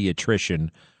female pediatrician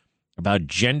about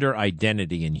gender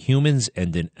identity in humans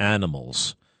and in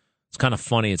animals. It's kind of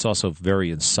funny. It's also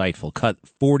very insightful. Cut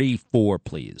 44,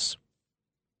 please.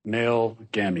 Male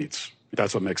gametes.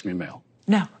 That's what makes me male.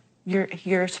 No,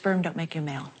 your sperm don't make you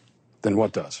male. Then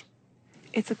what does?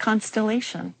 It's a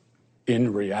constellation.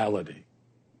 In reality,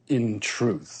 in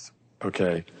truth,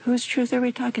 okay? Whose truth are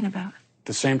we talking about?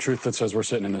 The same truth that says we're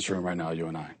sitting in this room right now, you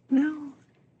and I. No,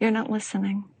 you're not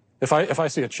listening. If I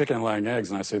see a chicken laying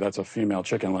eggs and I say that's a female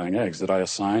chicken laying eggs, did I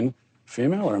assign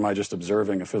female, or am I just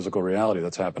observing a physical reality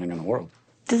that's happening in the world?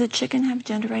 Does a chicken have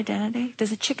gender identity?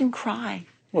 Does a chicken cry?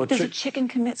 Well, Does a chicken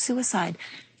commit suicide?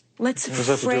 Let's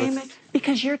frame it,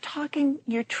 because you're trying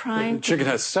to... Chicken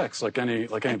has sex like any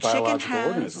biological organism.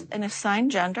 Chicken has an assigned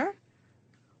gender,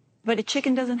 but a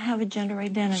chicken doesn't have a gender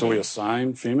identity. So we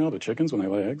assign female to chickens when they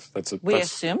lay eggs? We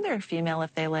assume they're female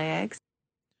if they lay eggs.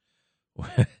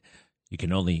 But you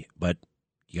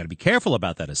got to be careful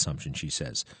about that assumption, she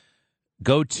says.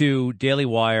 Go to Daily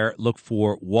Wire, look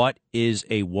for What is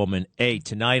a Woman?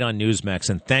 Tonight on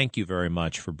Newsmax, and thank you very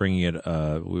much for bringing it.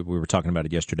 We were talking about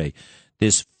it yesterday.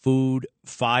 This food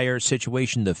fire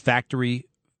situation, the factory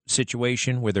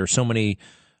situation where there are so many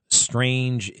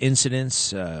strange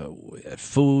incidents,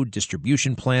 food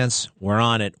distribution plants. We're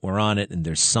on it, and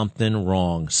there's something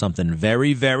wrong, something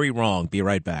very, very wrong. Be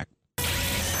right back.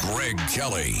 Greg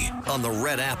Kelly on the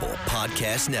Red Apple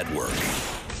Podcast Network.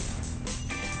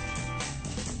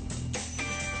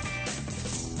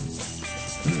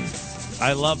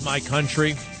 I love my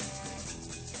country.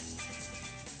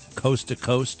 Coast to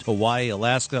coast, Hawaii,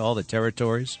 Alaska, all the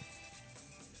territories.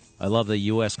 I love the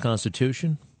U.S.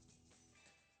 Constitution.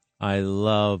 I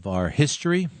love our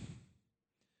history.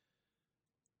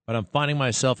 But I'm finding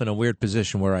myself in a weird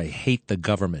position where I hate the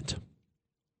government.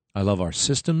 I love our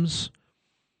systems.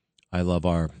 I love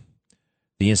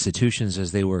the institutions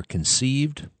as they were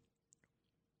conceived.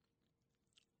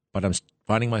 But I'm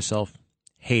finding myself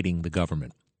hating the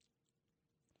government.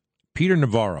 Peter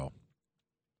Navarro,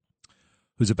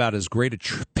 who's about as great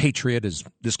a patriot as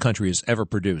this country has ever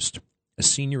produced, a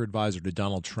senior advisor to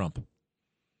Donald Trump,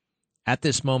 at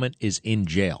this moment is in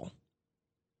jail.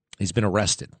 He's been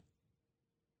arrested.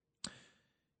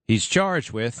 He's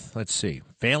charged with,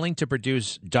 failing to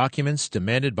produce documents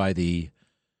demanded by the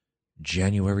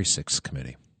January 6th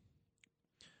committee,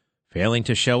 failing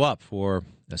to show up for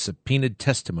a subpoenaed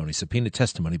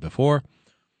testimony before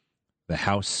the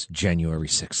House January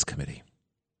 6th committee.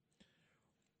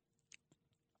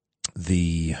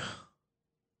 The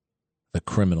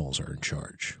criminals are in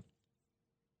charge.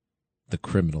 The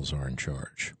criminals are in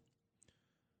charge.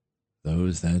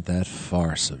 That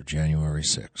farce of January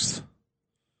 6th.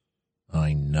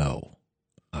 I know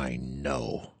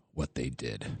what they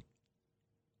did.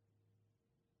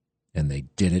 And they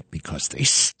did it because they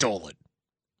stole it.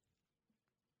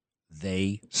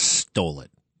 They stole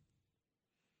it.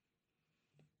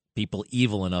 People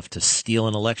evil enough to steal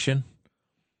an election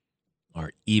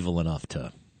are evil enough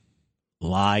to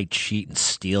lie, cheat, and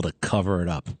steal to cover it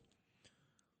up.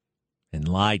 And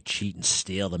lie, cheat, and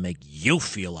steal to make you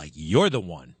feel like you're the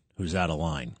one who's out of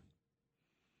line.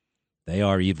 They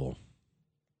are evil.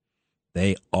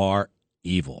 They are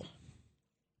evil.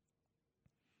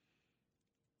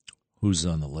 Who's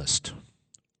on the list?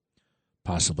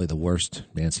 Possibly the worst,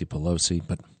 Nancy Pelosi,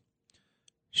 but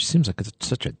she seems like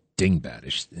such a dingbat.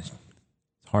 It's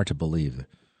hard to believe.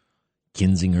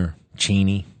 Kinzinger,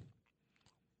 Cheney,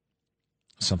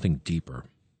 something deeper.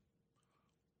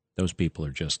 Those people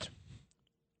are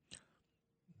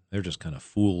they're just kind of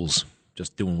fools,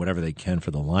 just doing whatever they can for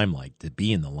the limelight, to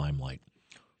be in the limelight.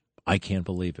 I can't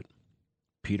believe it.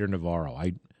 Peter Navarro,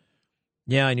 I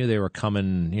knew they were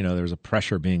coming. There was a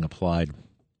pressure being applied.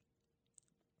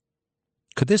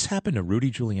 Could this happen to Rudy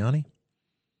Giuliani?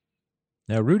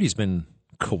 Now, Rudy's been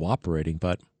cooperating,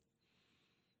 but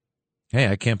hey,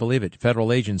 I can't believe it.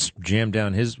 Federal agents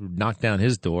knocked down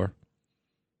his door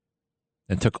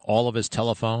and took all of his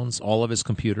telephones, all of his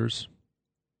computers,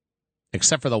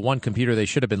 except for the one computer they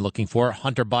should have been looking for,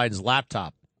 Hunter Biden's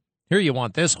laptop. Here, you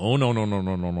want this? Oh,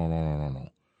 no.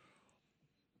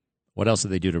 What else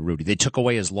did they do to Rudy? They took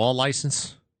away his law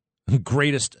license.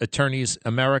 Greatest attorneys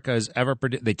America has ever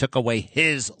produced. They took away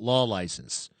his law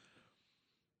license.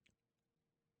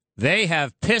 They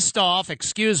have pissed off,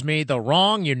 the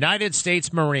wrong United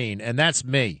States Marine, and that's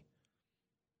me.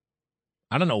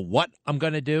 I don't know what I'm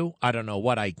going to do. I don't know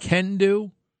what I can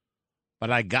do,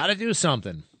 but I got to do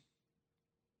something.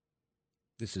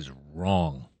 This is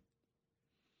wrong.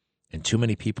 And too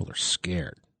many people are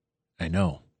scared. I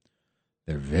know.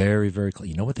 They're very, very close.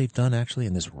 You know what they've done, actually,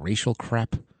 in this racial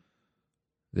crap?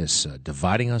 This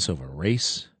dividing us over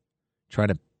race, trying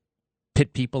to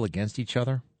pit people against each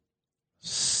other.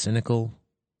 Cynical,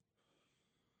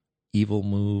 evil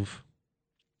move.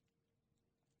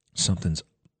 It's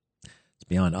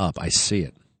beyond up. I see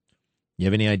it. You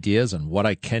have any ideas on what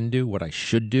I can do, what I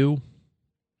should do?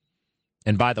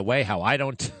 And by the way, how I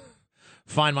don't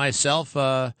find myself,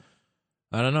 I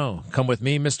don't know, come with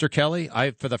me, Mr. Kelly?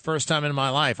 For the first time in my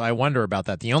life, I wonder about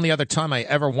that. The only other time I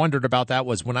ever wondered about that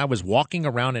was when I was walking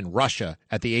around in Russia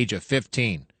at the age of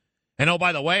 15. And oh,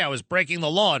 by the way, I was breaking the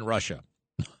law in Russia.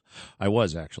 I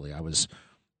was, actually.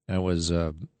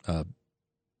 Well,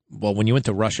 when you went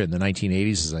to Russia in the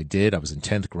 1980s, as I did, I was in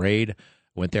 10th grade.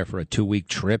 Went there for a 2-week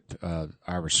trip.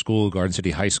 Our school, Garden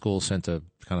City High School, had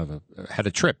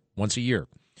a trip once a year.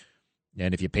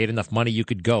 And if you paid enough money, you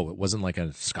could go. It wasn't like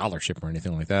a scholarship or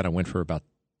anything like that. I went for about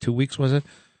 2 weeks, was it?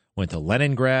 Went to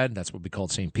Leningrad. That's what we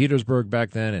called St. Petersburg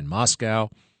back then, and Moscow.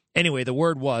 Anyway, the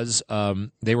word was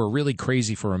they were really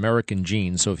crazy for American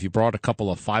jeans. So if you brought a couple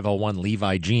of 501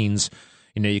 Levi jeans,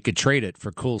 you could trade it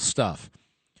for cool stuff.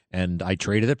 And I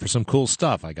traded it for some cool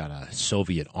stuff. I got a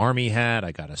Soviet Army hat.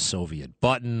 I got a Soviet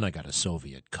button. I got a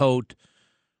Soviet coat.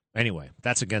 Anyway,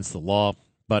 that's against the law,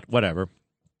 but whatever.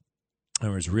 I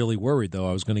was really worried, though.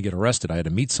 I was going to get arrested. I had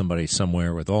to meet somebody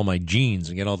somewhere with all my jeans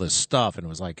and get all this stuff. And it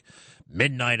was like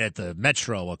midnight at the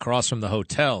Metro across from the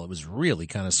hotel. It was really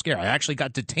kind of scary. I actually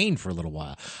got detained for a little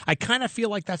while. I kind of feel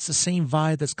like that's the same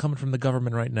vibe that's coming from the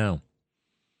government right now.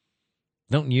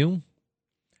 Don't you?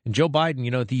 And Joe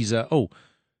Biden, these,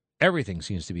 everything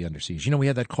seems to be under siege. We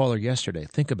had that caller yesterday.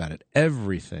 Think about it.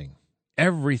 Everything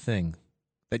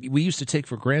that we used to take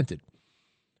for granted.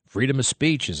 Freedom of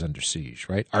speech is under siege,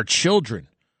 right? Our children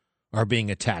are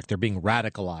being attacked. They're being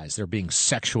radicalized. They're being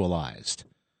sexualized.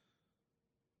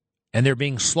 And they're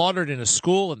being slaughtered in a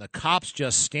school, and the cops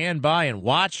just stand by and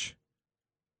watch.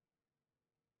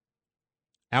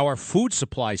 Our food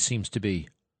supply seems to be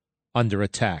under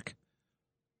attack.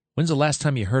 When's the last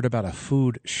time you heard about a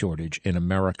food shortage in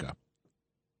America?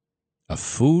 A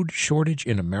food shortage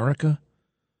in America?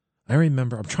 I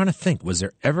remember, I'm trying to think, was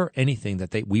there ever anything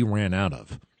that we ran out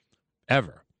of?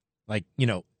 Ever. Like,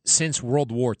 since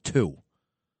World War II.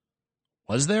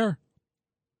 Was there?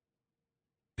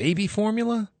 Baby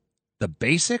formula? The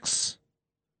basics?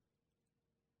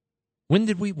 When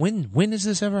has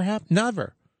this ever happened?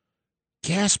 Never.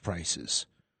 Gas prices.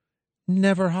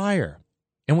 Never higher.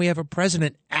 And we have a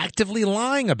president actively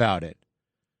lying about it.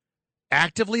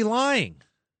 Actively lying.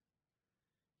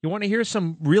 You want to hear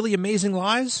some really amazing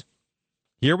lies?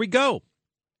 Here we go.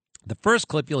 The first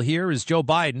clip you'll hear is Joe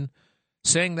Biden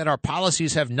saying that our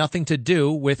policies have nothing to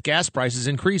do with gas prices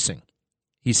increasing.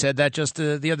 He said that just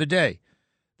the other day.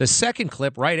 The second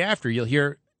clip right after, you'll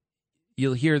hear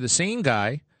the same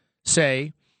guy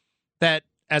say that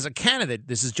as a candidate,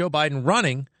 this is Joe Biden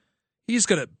running, he's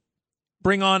going to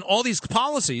bring on all these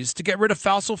policies to get rid of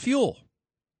fossil fuel.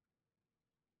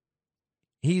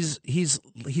 He's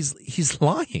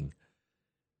lying.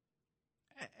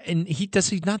 And does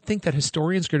he not think that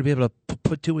historians are going to be able to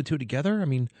put two and two together? I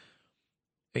mean,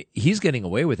 he's getting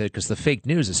away with it because the fake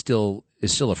news is still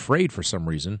afraid for some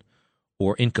reason,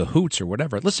 or in cahoots or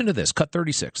whatever. Listen to this, cut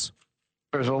 36.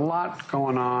 There's a lot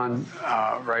going on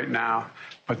right now,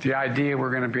 but the idea we're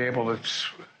going to be able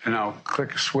to,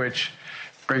 click a switch,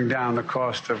 bring down the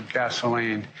cost of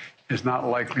gasoline is not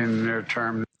likely in the near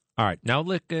term. All right, now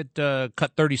look at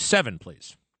cut 37,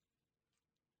 please.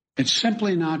 It's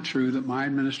simply not true that my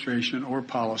administration or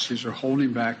policies are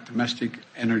holding back domestic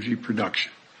energy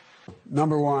production.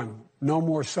 Number one, no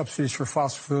more subsidies for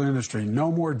fossil fuel industry,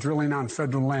 no more drilling on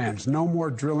federal lands, no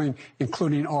more drilling,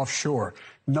 including offshore,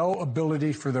 no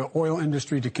ability for the oil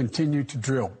industry to continue to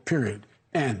drill, period.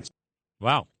 Ends.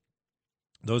 Wow.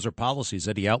 Those are policies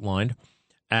that he outlined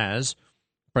as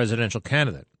presidential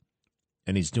candidate.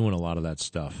 And he's doing a lot of that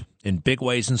stuff in big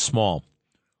ways and small.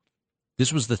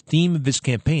 This was the theme of his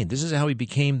campaign. This is how he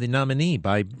became the nominee,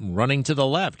 by running to the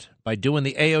left, by doing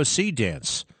the AOC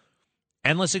dance.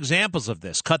 Endless examples of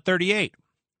this. Cut 38.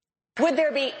 Would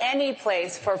there be any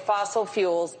place for fossil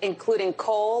fuels, including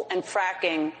coal and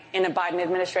fracking, in a Biden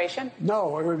administration?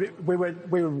 No, we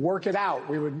would work it out.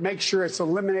 We would make sure it's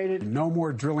eliminated. No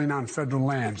more drilling on federal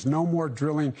lands. No more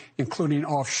drilling, including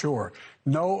offshore.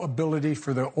 No ability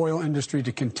for the oil industry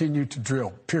to continue to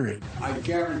drill, period. I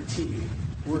guarantee you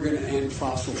we're going to end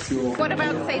fossil fuel. What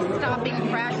about, say, stopping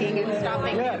fracking and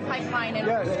stopping pipeline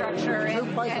infrastructure?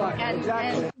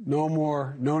 And No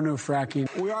new fracking.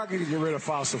 We are going to get rid of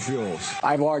fossil fuels.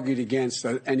 I've argued against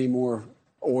any more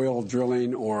oil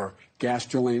drilling or gas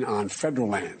drilling on federal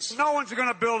lands. No one's going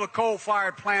to build a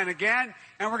coal-fired plant again,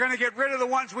 and we're going to get rid of the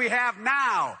ones we have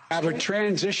now. Have a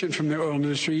transition from the oil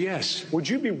industry, yes. Would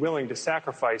you be willing to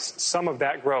sacrifice some of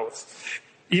that growth,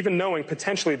 even knowing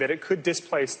potentially that it could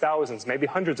displace thousands, maybe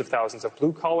hundreds of thousands of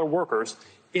blue-collar workers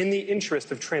in the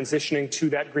interest of transitioning to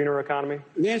that greener economy?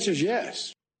 The answer is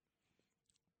yes.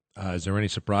 Is there any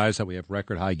surprise that we have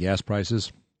record high gas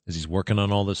prices as he's working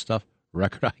on all this stuff?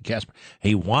 Record high gas.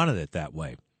 He wanted it that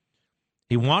way.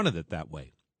 He wanted it that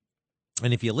way.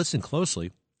 And if you listen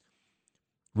closely,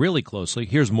 really closely,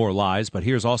 here's more lies, but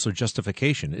here's also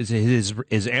justification.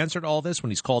 His answer to all this when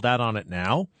he's called out on it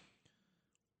now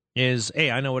is,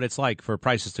 hey, I know what it's like for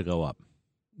prices to go up.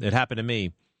 It happened to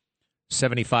me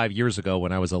 75 years ago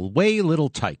when I was a way little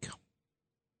tyke.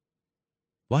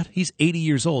 What? He's 80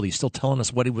 years old. He's still telling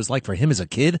us what it was like for him as a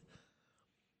kid?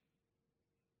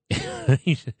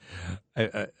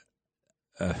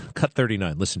 Cut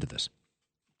 39. Listen to this.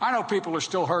 I know people are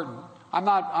still hurting. I'm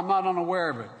not unaware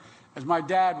of it. As my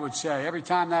dad would say, every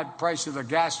time that price of the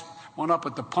gas went up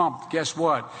at the pump, guess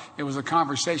what? It was a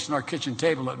conversation at our kitchen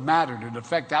table. It mattered. It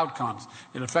affected outcomes.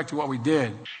 It affected what we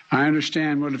did. I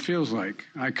understand what it feels like.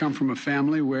 I come from a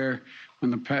family where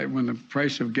when the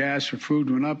price of gas or food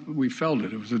went up, we felt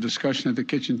it. It was a discussion at the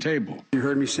kitchen table. You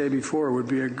heard me say before, it would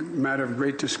be a matter of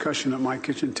great discussion at my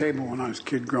kitchen table when I was a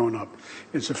kid growing up.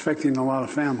 It's affecting a lot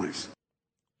of families.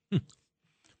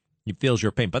 He feels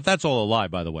your pain. But that's all a lie,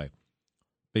 by the way,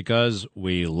 because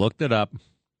we looked it up.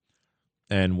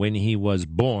 And when he was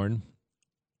born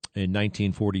in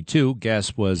 1942,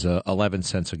 gas was 11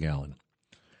 cents a gallon.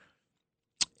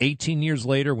 18 years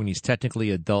later, when he's technically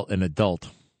an adult,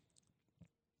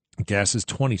 gas is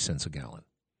 20 cents a gallon.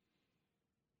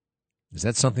 Is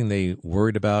that something they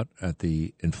worried about at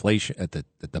the inflation at the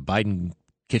Biden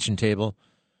kitchen table?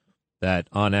 That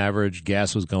on average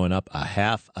gas was going up a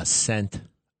half a cent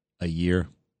a year,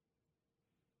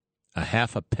 a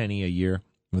half a penny a year.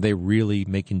 Were they really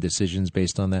making decisions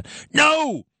based on that?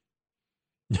 No!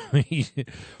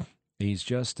 He's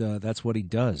just, that's what he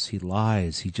does. He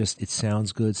lies. It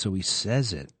sounds good, so he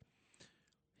says it.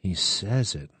 He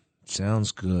says it.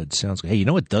 Sounds good. Sounds good. Hey, you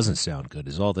know what doesn't sound good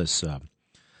is all this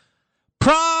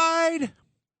pride.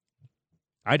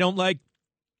 I don't like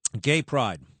gay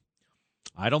pride.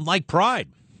 I don't like pride.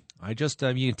 I just,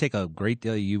 you can take a great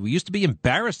deal. You used to be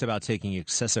embarrassed about taking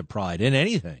excessive pride in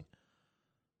anything.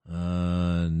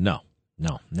 No.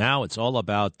 Now it's all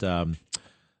about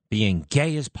being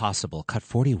gay as possible. Cut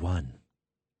 41.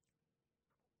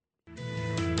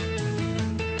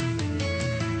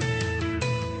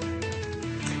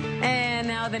 And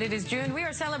now that it is June, we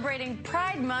are celebrating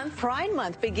Pride Month. Pride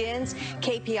Month begins.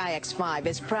 KPIX5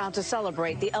 is proud to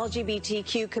celebrate the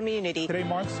LGBTQ community. Today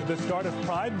marks the start of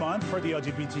Pride Month for the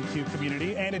LGBTQ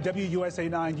community. And at WUSA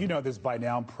 9, you know this by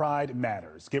now, Pride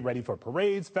matters. Get ready for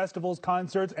parades, festivals,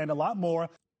 concerts, and a lot more.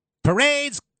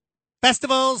 Parades,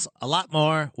 festivals, a lot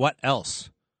more. What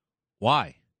else?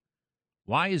 Why?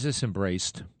 Why is this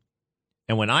embraced?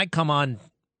 And when I come on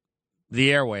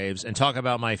the airwaves and talk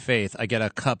about my faith, I get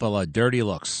a couple of dirty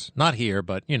looks. Not here,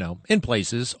 but, in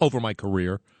places over my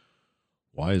career.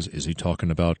 Why is he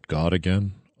talking about God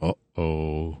again?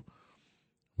 Uh-oh.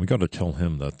 We got to tell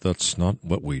him that's not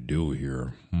what we do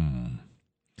here.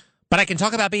 But I can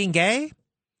talk about being gay?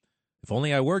 If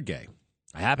only I were gay.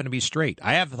 I happen to be straight.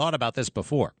 I have thought about this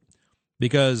before.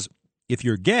 Because if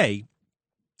you're gay,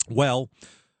 well,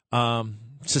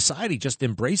 society just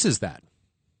embraces that.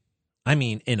 I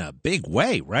mean, in a big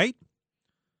way, right?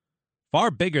 Far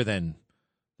bigger than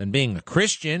being a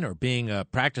Christian or being a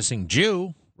practicing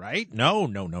Jew, right? No.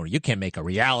 You can't make a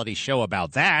reality show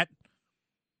about that.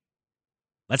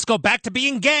 Let's go back to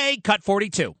being gay. Cut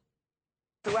 42.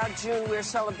 Throughout June, we're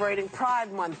celebrating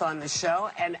Pride Month on the show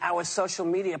and our social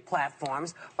media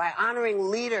platforms by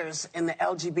honoring leaders in the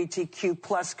LGBTQ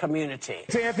plus community.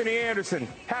 It's Anthony Anderson.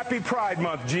 Happy Pride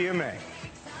Month, GMA.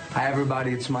 Hi,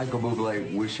 everybody. It's Michael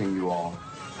Bublé wishing you all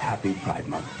happy Pride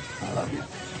Month. I love you.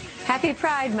 Happy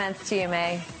Pride Month,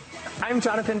 GMA. I'm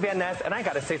Jonathan Van Ness, and I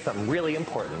got to say something really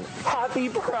important. Happy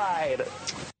Pride!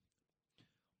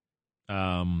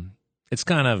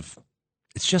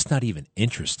 It's just not even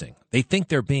interesting. They think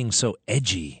they're being so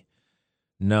edgy.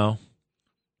 No.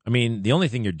 I mean, the only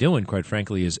thing you're doing, quite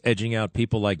frankly, is edging out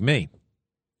people like me.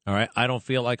 All right? I don't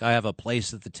feel like I have a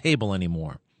place at the table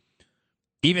anymore.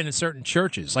 Even in certain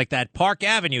churches, like that Park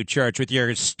Avenue church with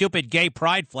your stupid gay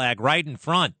pride flag right in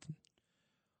front.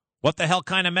 What the hell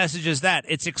kind of message is that?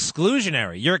 It's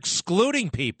exclusionary. You're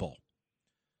excluding people.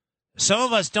 Some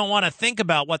of us don't want to think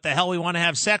about what the hell we want to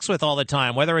have sex with all the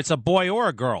time, whether it's a boy or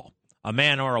a girl, a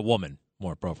man or a woman,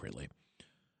 more appropriately.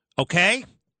 Okay?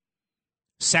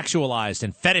 Sexualized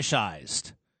and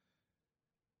fetishized.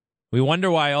 We wonder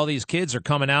why all these kids are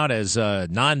coming out as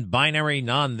non-binary,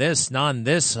 non-this,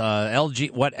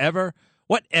 LG, whatever.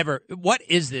 Whatever. What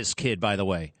is this kid, by the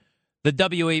way? The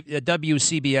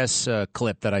WCBS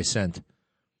clip that I sent.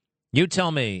 You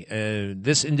tell me,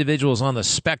 this individual is on the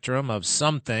spectrum of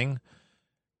something.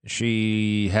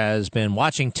 She has been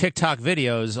watching TikTok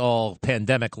videos all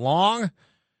pandemic long.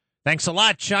 Thanks a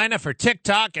lot, China, for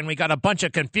TikTok, and we got a bunch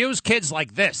of confused kids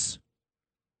like this.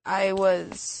 I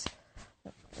was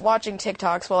watching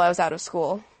TikToks while I was out of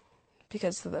school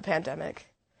because of the pandemic.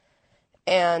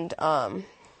 And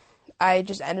I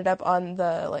just ended up on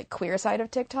the queer side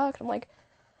of TikTok. I'm like,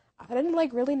 I didn't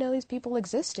really know these people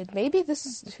existed. Maybe this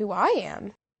is who I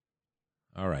am.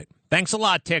 All right. Thanks a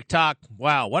lot, TikTok.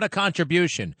 Wow, what a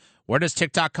contribution. Where does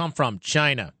TikTok come from?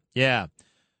 China. Yeah.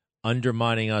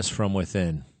 Undermining us from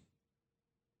within.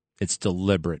 It's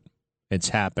deliberate. It's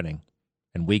happening.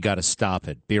 And we got to stop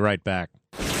it. Be right back.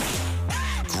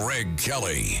 Greg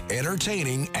Kelly,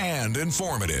 entertaining and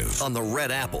informative. On the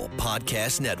Red Apple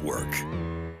Podcast Network.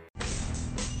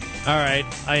 All right,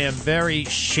 I am very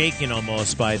shaken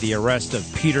almost by the arrest of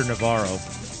Peter Navarro,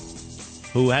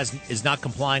 who is not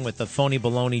complying with the phony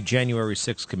baloney January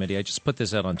 6th committee. I just put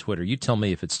this out on Twitter. You tell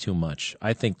me if it's too much.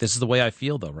 I think this is the way I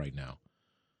feel, though, right now.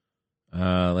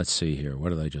 Let's see here. What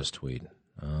did I just tweet?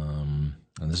 And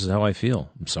this is how I feel.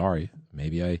 I'm sorry.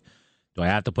 Do I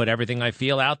have to put everything I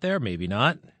feel out there? Maybe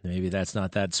not. Maybe that's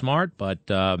not that smart, but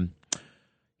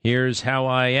here's how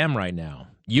I am right now.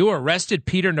 You arrested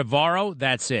Peter Navarro?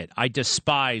 That's it. I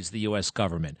despise the U.S.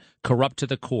 government. Corrupt to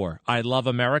the core. I love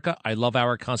America. I love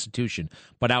our Constitution.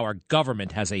 But our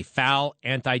government has a foul,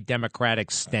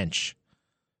 anti-democratic stench.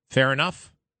 Fair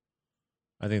enough?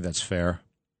 I think that's fair.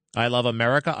 I love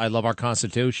America. I love our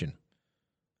Constitution.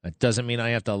 That doesn't mean I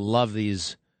have to love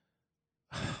these.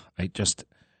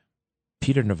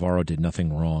 Peter Navarro did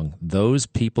nothing wrong. Those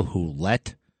people who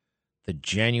let the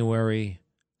January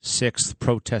 6th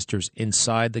protesters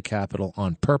inside the Capitol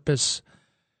on purpose,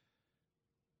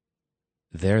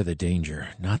 they're the danger,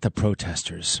 not the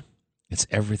protesters. It's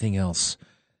everything else.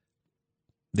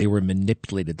 They were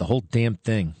manipulated, the whole damn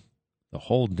thing. The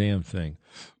whole damn thing.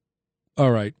 All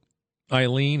right.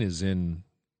 Eileen is in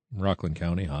Rockland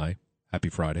County. Hi. Happy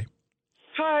Friday.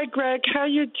 Hi, Greg. How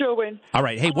you doing? All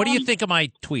right. Hey, what do you think of my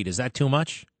tweet? Is that too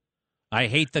much? I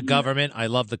hate the government. I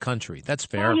love the country. That's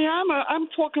fair. Yeah, I'm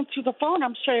talking to the phone.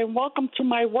 I'm saying, welcome to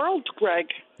my world, Greg.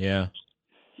 Yeah.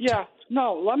 Yeah.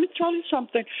 No, let me tell you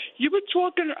something. You were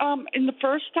talking in the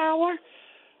first hour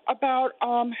about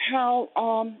how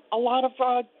a lot of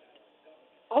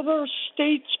other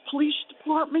states' police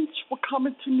departments were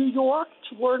coming to New York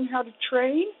to learn how to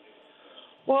train.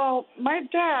 Well, my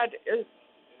dad,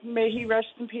 may he rest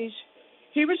in peace,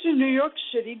 he was a New York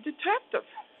City detective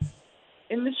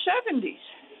in the 70s.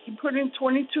 He put in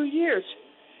 22 years.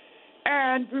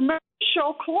 And remember the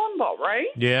show Columbo, right?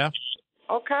 Yeah.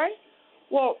 Okay.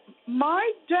 Well,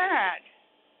 my dad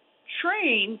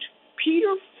trained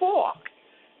Peter Falk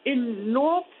in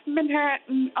North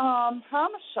Manhattan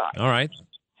homicide. All right.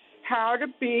 How to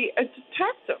be a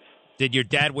detective. Did your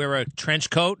dad wear a trench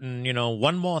coat and,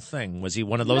 one more thing? Was he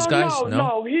one of those guys?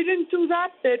 No, he didn't do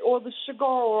that bit or the cigar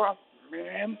or,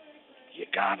 ma'am, you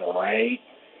got away.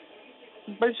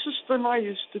 My sister and I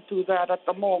used to do that at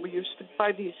the mall. We used to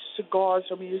buy these cigars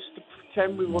and we used to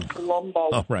pretend we were Columbo.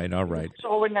 All right.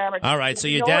 So enamored. All right, so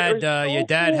your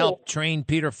dad helped train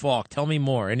Peter Falk. Tell me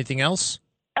more. Anything else?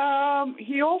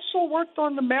 He also worked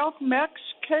on the Malcolm X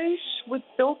case with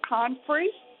Bill Confrey.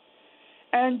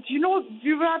 And do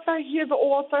you ever hear the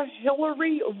author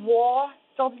Hillary Waugh,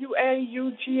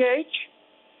 W-A-U-G-H?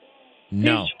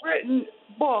 No. He's written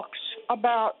books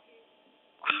about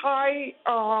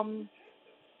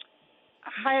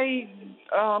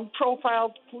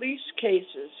high-profile police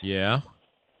cases. Yeah.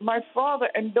 My father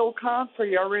and Bill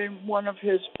Confrey are in one of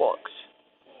his books.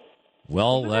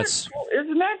 Well,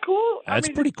 Isn't that cool? That's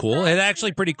pretty cool. It's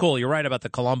actually pretty cool. You're right about the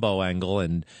Columbo angle.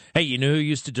 And, hey, you know who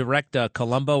used to direct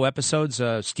Columbo episodes?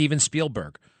 Steven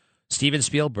Spielberg. Steven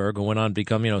Spielberg, who went on to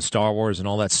become, Star Wars and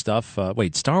all that stuff.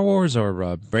 Star Wars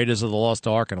or Raiders of the Lost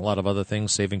Ark and a lot of other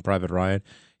things, Saving Private Ryan.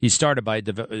 He started by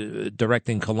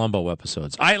directing Columbo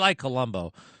episodes. I like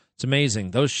Columbo. It's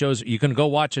amazing. Those shows, you can go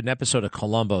watch an episode of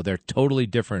Columbo. They're totally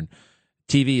different.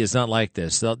 TV is not like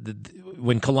this.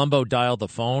 When Columbo dialed the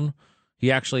phone,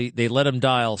 they let him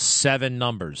dial 7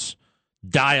 numbers.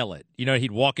 Dial it.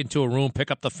 He'd walk into a room, pick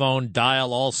up the phone,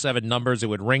 dial all 7 numbers. It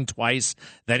would ring twice.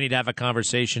 Then he'd have a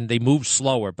conversation. They moved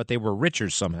slower, but they were richer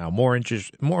somehow, more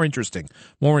interesting,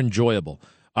 more enjoyable.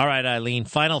 All right, Eileen,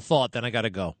 final thought, then I got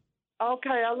to go.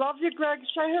 Okay, I love you, Greg.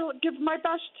 Give my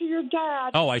best to your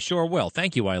dad. Oh, I sure will.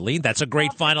 Thank you, Eileen. That's a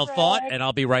great final thought, and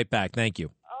I'll be right back. Thank you.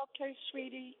 Okay,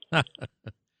 sweetie.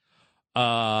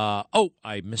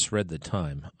 I misread the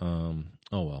time.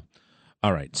 Oh, well.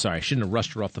 All right. Sorry, I shouldn't have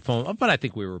rushed her off the phone, but I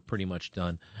think we were pretty much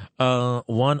done.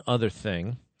 One other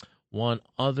thing. Why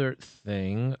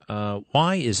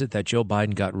is it that Joe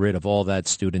Biden got rid of all that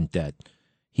student debt?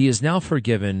 He is now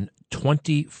forgiven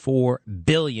 $24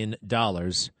 billion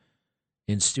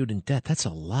in student debt. That's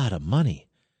a lot of money.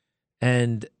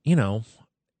 And, you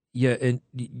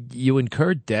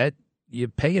incurred debt, you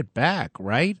pay it back,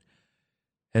 right?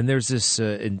 And there's this,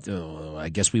 I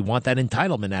guess we want that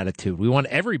entitlement attitude. We want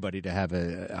everybody to have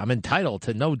I'm entitled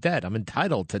to no debt. I'm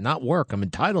entitled to not work. I'm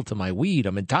entitled to my weed.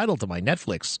 I'm entitled to my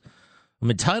Netflix.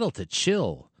 I'm entitled to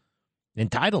chill.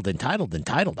 Entitled. I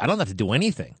don't have to do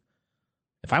anything.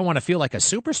 If I want to feel like a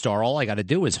superstar, all I got to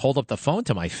do is hold up the phone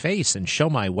to my face and show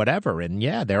my whatever. And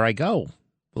yeah, there I go.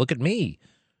 Look at me.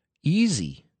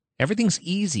 Easy. Everything's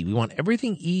easy. We want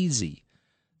everything easy.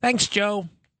 Thanks, Joe.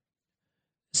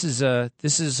 This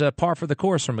is par for the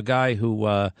course from a guy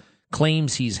who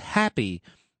claims he's happy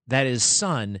that his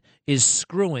son is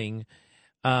screwing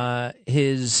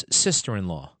his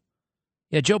sister-in-law.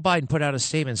 Yeah, Joe Biden put out a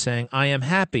statement saying, "I am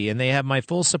happy, and they have my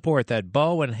full support that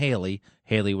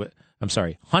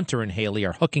Hunter and Haley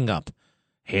are hooking up."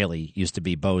 Haley used to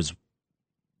be Bo's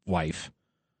wife,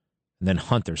 and then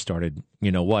Hunter started,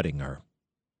 whatting her.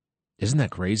 Isn't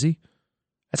that crazy?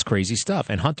 That's crazy stuff.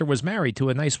 And Hunter was married to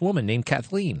a nice woman named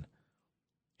Kathleen.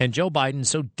 And Joe Biden's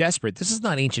so desperate. This is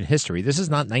not ancient history. This is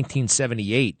not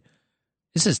 1978.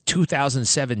 This is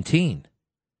 2017.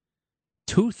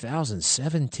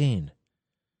 2017.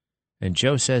 And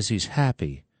Joe says he's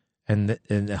happy. And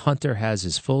Hunter has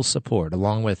his full support,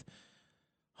 along with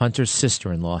Hunter's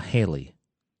sister-in-law, Haley,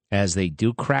 as they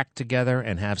do crack together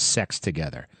and have sex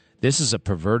together. This is a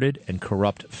perverted and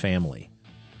corrupt family.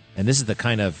 And this is the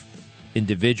kind of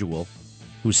individual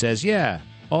who says, yeah,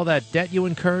 all that debt you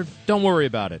incurred, don't worry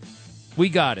about it. We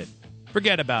got it.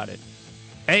 Forget about it.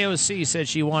 AOC said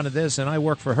she wanted this, and I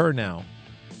work for her now.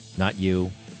 Not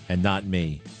you and not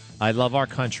me. I love our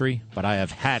country, but I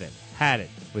have had it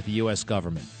with the U.S.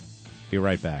 government. Be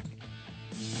right back.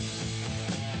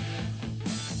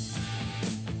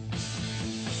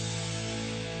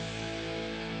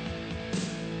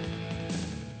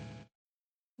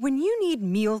 When you need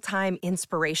mealtime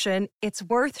inspiration, it's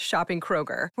worth shopping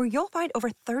Kroger, where you'll find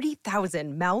over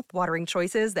 30,000 mouth-watering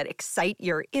choices that excite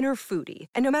your inner foodie.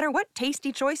 And no matter what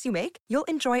tasty choice you make, you'll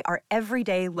enjoy our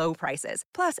everyday low prices,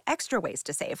 plus extra ways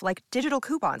to save, like digital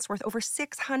coupons worth over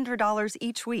 $600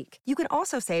 each week. You can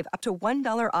also save up to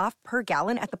 $1 off per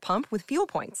gallon at the pump with fuel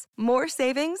points. More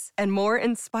savings and more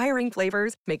inspiring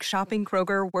flavors make shopping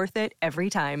Kroger worth it every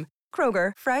time.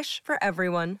 Kroger, fresh for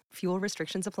everyone. Fuel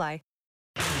restrictions apply.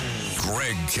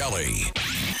 Greg Kelly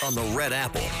on the Red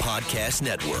Apple Podcast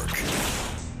Network.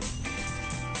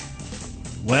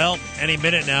 Well, any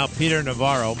minute now, Peter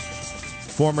Navarro,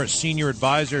 former senior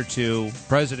advisor to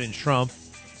President Trump,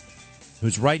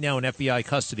 who's right now in FBI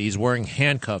custody, is wearing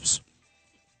handcuffs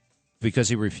because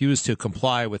he refused to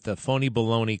comply with the phony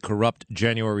baloney corrupt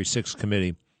January 6th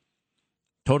committee.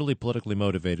 Totally politically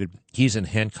motivated. He's in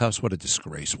handcuffs. What a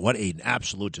disgrace. What an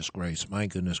absolute disgrace. My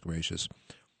goodness gracious.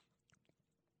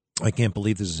 I can't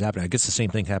believe this is happening. I guess the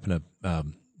same thing happened to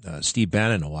Steve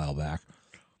Bannon a while back.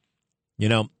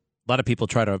 A lot of people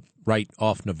try to write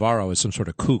off Navarro as some sort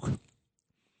of kook.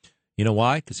 You know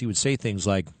why? Because he would say things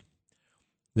like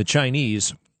the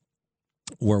Chinese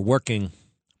were working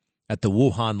at the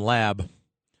Wuhan lab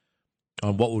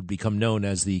on what would become known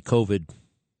as the COVID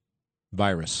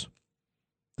virus,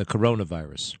 the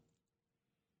coronavirus.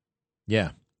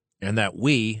 Yeah. And that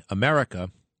we,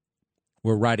 America,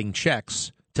 were writing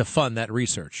checks to fund that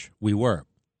research. We were.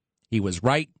 He was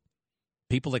right.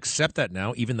 People accept that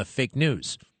now, even the fake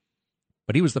news.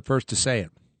 But he was the first to say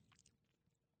it.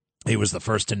 He was the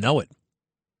first to know it.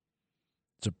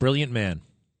 It's a brilliant man.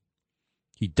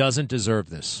 He doesn't deserve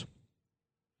this.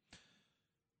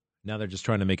 Now they're just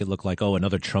trying to make it look like,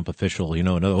 another Trump official,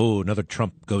 another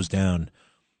Trump goes down.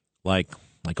 Like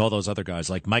all those other guys,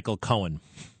 like Michael Cohen,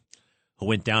 who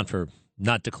went down for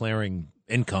not declaring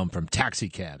income from taxi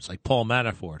cabs, like Paul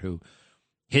Manafort, who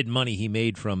hid money he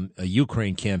made from a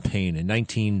Ukraine campaign in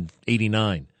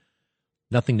 1989.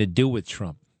 Nothing to do with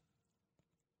Trump.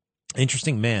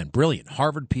 Interesting man, brilliant,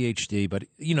 Harvard PhD, but,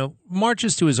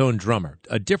 marches to his own drummer,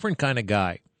 a different kind of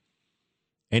guy.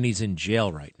 And he's in jail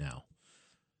right now.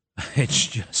 It's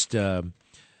just, the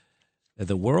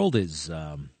world is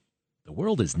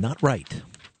not right.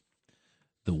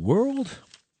 The world,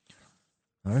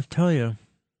 I tell you,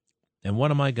 and what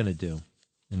am I going to do?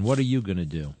 And what are you going to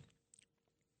do?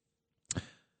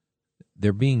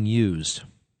 They're being used.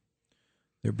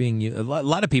 A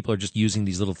lot of people are just using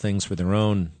these little things for their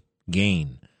own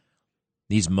gain,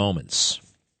 these moments.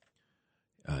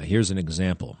 Here's an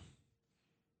example.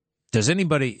 Does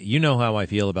anybody, you know how I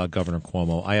feel about Governor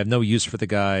Cuomo. I have no use for the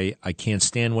guy. I can't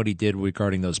stand what he did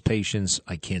regarding those patients.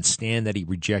 I can't stand that he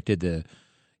rejected the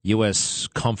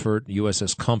USS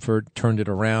Comfort, turned it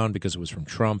around because it was from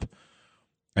Trump.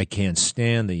 I can't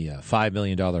stand the $5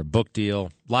 million book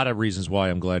deal. A lot of reasons why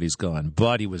I'm glad he's gone,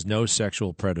 but he was no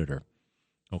sexual predator.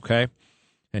 Okay?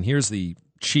 And here's the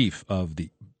chief of the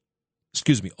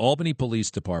Albany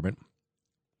Police Department a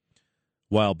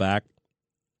while back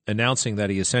announcing that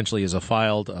he essentially has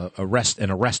filed an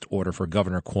arrest order for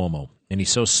Governor Cuomo. And he's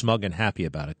so smug and happy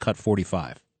about it. Cut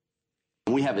 45.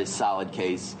 We have a solid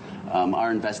case.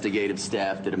 Our investigative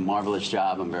staff did a marvelous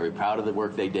job. I'm very proud of the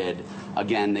work they did.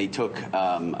 Again, they took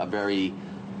a very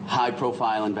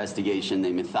high-profile investigation.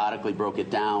 They methodically broke it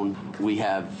down. We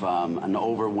have an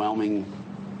overwhelming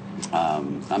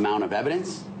amount of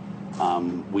evidence.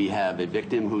 We have a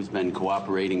victim who's been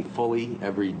cooperating fully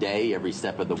every day, every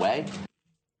step of the way.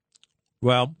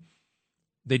 Well,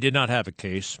 they did not have a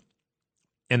case,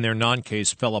 and their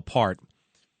non-case fell apart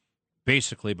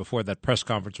basically before that press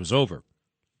conference was over.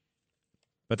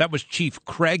 But that was Chief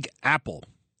Craig Apple,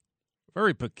 a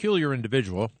very peculiar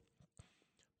individual,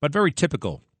 but very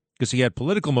typical because he had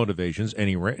political motivations, and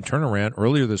he turned around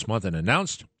earlier this month and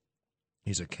announced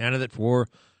he's a candidate for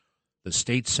the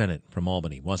state Senate from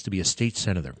Albany, wants to be a state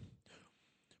senator.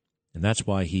 And that's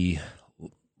why he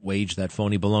waged that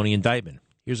phony baloney indictment.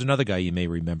 Here's another guy you may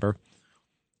remember,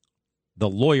 the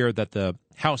lawyer that the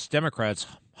House Democrats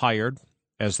hired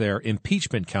as their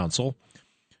impeachment counsel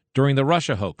during the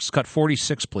Russia hoax. Cut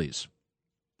 46, please.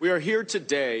 We are here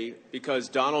today because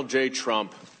Donald J.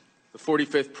 Trump, the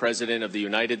 45th President of the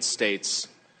United States,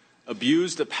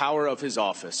 abused the power of his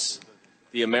office,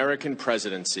 the American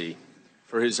presidency,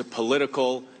 for his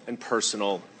political and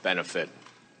personal benefit.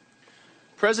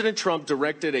 President Trump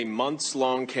directed a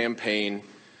months-long campaign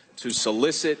to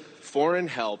solicit foreign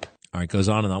help. All right, goes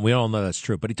on and on. We all know that's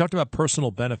true. But he talked about personal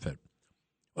benefit.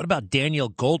 What about Daniel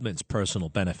Goldman's personal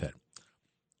benefit?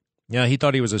 Yeah, he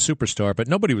thought he was a superstar, but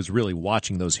nobody was really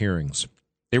watching those hearings.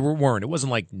 They weren't. It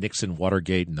wasn't like Nixon,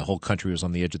 Watergate, and the whole country was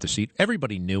on the edge of their seat.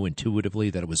 Everybody knew intuitively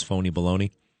that it was phony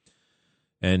baloney.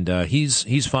 And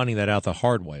he's finding that out the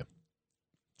hard way.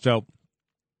 So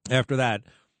after that,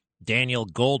 Daniel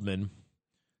Goldman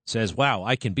says, wow,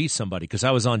 I can be somebody because I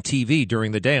was on TV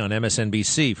during the day on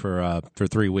MSNBC for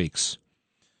 3 weeks.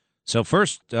 So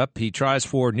first up, he tries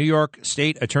for New York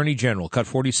State Attorney General. Cut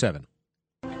 47.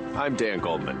 I'm Dan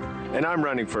Goldman, and I'm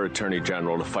running for Attorney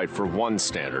General to fight for one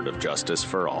standard of justice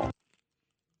for all.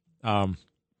 Well,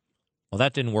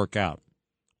 that didn't work out.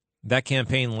 That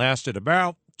campaign lasted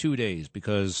about 2 days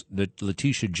because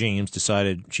Letitia James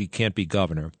decided she can't be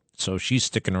governor, so she's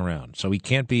sticking around. So he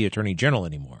can't be Attorney General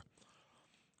anymore.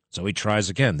 So he tries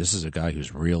again. This is a guy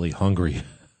who's really hungry.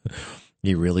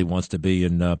 He really wants to be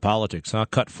in politics.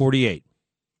 Cut 48.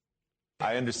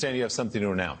 I understand you have something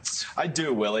to announce. I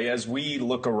do, Willie. As we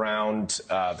look around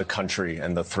the country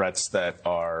and the threats that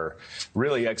are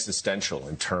really existential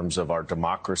in terms of our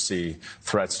democracy,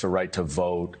 threats to right to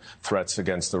vote, threats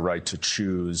against the right to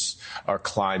choose, our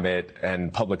climate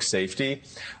and public safety,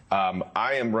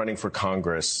 I am running for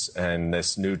Congress in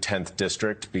this new 10th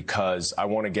district because I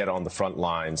want to get on the front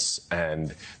lines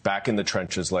and back in the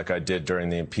trenches like I did during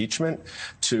the impeachment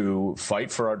to fight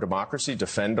for our democracy,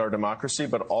 defend our democracy,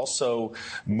 but also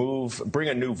bring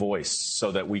a new voice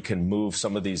so that we can move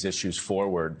some of these issues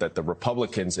forward that the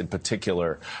Republicans in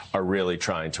particular are really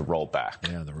trying to roll back.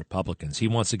 Yeah, the Republicans. He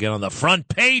wants to get on the front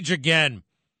page again.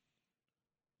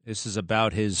 This is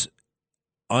about his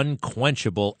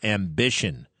unquenchable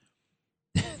ambition.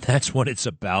 That's what it's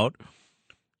about.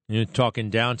 Talking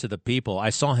down to the people. I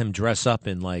saw him dress up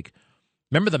in like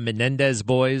Remember the Menendez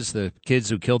boys, the kids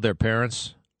who killed their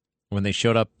parents, when they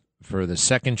showed up for the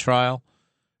second trial,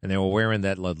 and they were wearing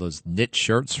those knit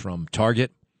shirts from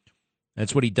Target?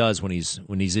 That's what he does when he's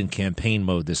in campaign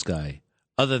mode, this guy.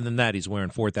 Other than that, he's wearing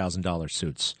 $4,000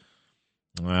 suits.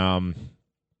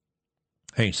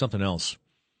 Hey, something else.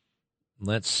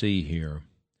 Let's see here.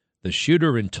 The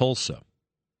shooter in Tulsa.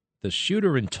 The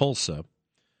shooter in Tulsa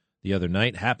the other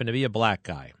night happened to be a black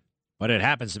guy. But it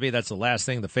happens to be that's the last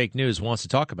thing the fake news wants to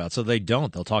talk about. So they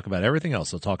don't. They'll talk about everything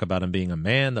else. They'll talk about him being a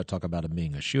man. They'll talk about him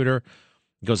being a shooter.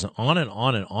 It goes on and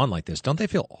on and on like this. Don't they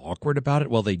feel awkward about it?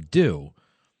 Well, they do.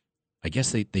 I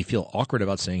guess they feel awkward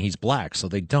about saying he's black, so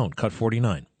they don't. Cut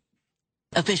 49.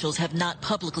 Officials have not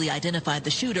publicly identified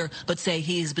the shooter, but say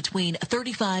he is between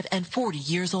 35 and 40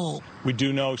 years old. We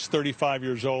do know he's 35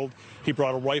 years old. He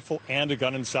brought a rifle and a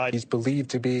gun inside. He's believed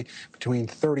to be between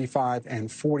 35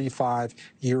 and 45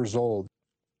 years old.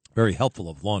 Very helpful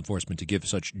of law enforcement to give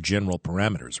such general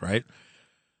parameters, right?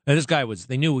 And this guy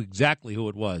they knew exactly who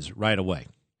it was right away.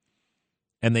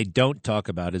 And they don't talk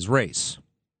about his race.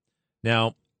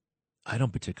 Now, I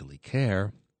don't particularly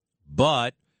care,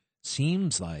 but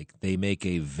seems like they make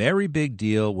a very big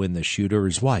deal when the shooter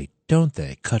is white, don't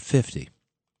they? Cut 50.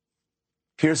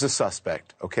 Here's the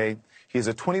suspect, okay? He's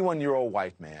a 21-year-old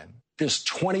white man. This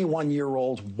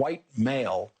 21-year-old white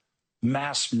male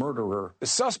mass murderer. The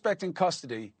suspect in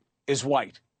custody is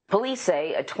white. Police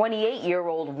say a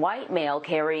 28-year-old white male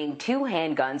carrying 2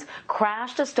 handguns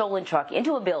crashed a stolen truck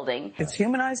into a building. It's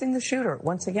humanizing the shooter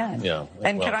once again. Yeah.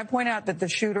 And can I point out that the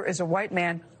shooter is a white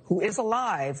man who is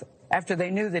alive after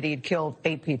they knew that he'd killed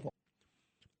 8 people.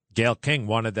 Gayle King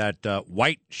wanted that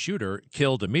white shooter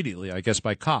killed immediately, I guess,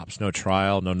 by cops. No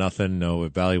trial, no nothing, no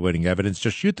evaluating evidence.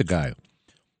 Just shoot the guy.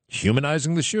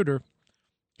 Humanizing the shooter.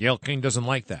 Gayle King doesn't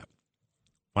like that.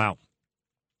 Wow.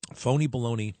 Phony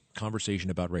baloney conversation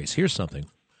about race. Here's something.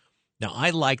 Now,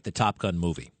 I like the Top Gun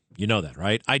movie. You know that,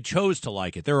 right? I chose to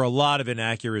like it. There are a lot of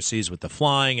inaccuracies with the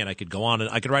flying, and I could go on and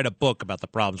I could write a book about the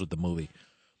problems with the movie.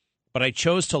 But I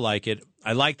chose to like it.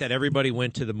 I like that everybody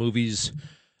went to the movies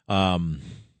on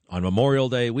Memorial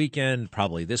Day weekend,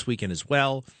 probably this weekend as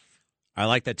well. I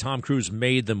like that Tom Cruise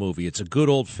made the movie. It's a good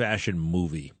old-fashioned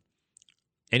movie.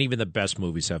 And even the best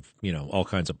movies have, all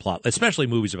kinds of plot, especially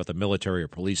movies about the military or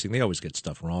policing. They always get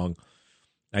stuff wrong.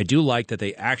 I do like that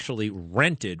they actually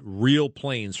rented real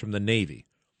planes from the Navy.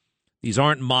 These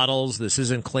aren't models. This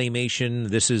isn't claymation.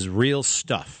 This is real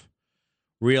stuff.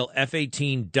 Real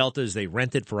F-18 Deltas. They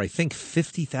rented for, I think,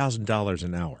 $50,000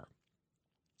 an hour.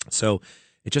 So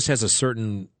it just has a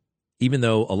certain, even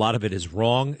though a lot of it is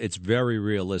wrong, it's very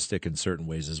realistic in certain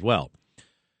ways as well.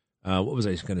 What was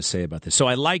I going to say about this? So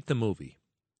I like the movie.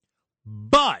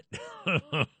 But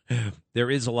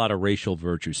there is a lot of racial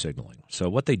virtue signaling. So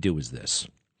what they do is this.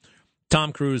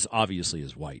 Tom Cruise obviously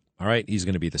is white. All right. He's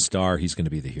going to be the star. He's going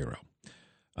to be the hero.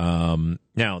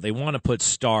 Now, they want to put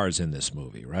stars in this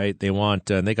movie, right? They want,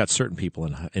 and they got certain people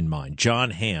in mind.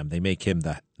 John Hamm, they make him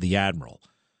the admiral,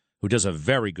 who does a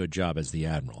very good job as the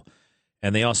admiral.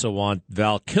 And they also want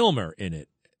Val Kilmer in it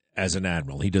as an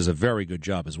admiral. He does a very good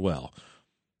job as well.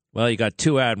 Well, you got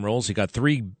 2 admirals. You got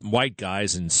 3 white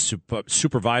guys in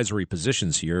supervisory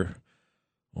positions here.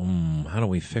 How do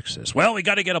we fix this? Well, we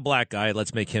got to get a black guy.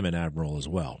 Let's make him an admiral as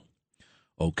well.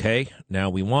 Okay, now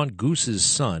we want Goose's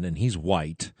son, and he's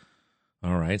white.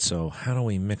 All right, so how do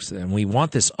we mix it? And we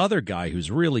want this other guy who's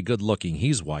really good looking.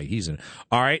 He's white.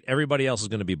 All right, everybody else is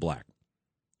going to be black.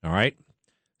 All right,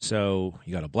 so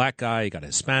you got a black guy, you got a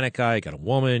Hispanic guy, you got a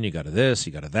woman, you got a this,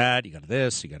 you got a that, you got a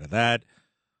this, you got a that.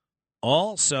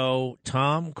 Also,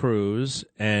 Tom Cruise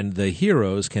and the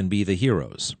heroes can be the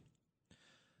heroes.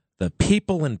 The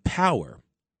people in power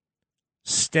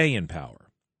stay in power.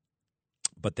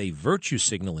 But they virtue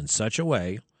signal in such a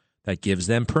way that gives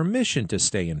them permission to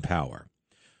stay in power.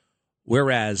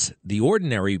 Whereas the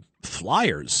ordinary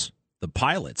flyers, the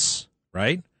pilots,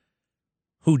 right,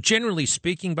 who generally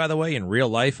speaking, by the way, in real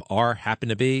life happen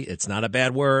to be, it's not a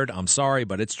bad word, I'm sorry,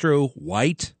 but it's true,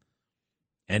 white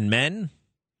and men,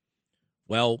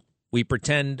 well, we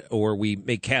pretend or we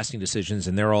make casting decisions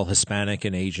and they're all Hispanic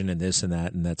and Asian and this and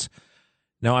that, and that's.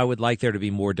 Now, I would like there to be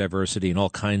more diversity in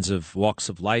all kinds of walks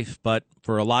of life, but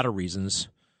for a lot of reasons,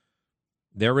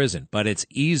 there isn't. But it's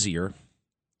easier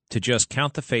to just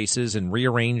count the faces and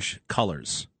rearrange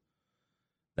colors.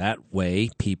 That way,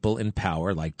 people in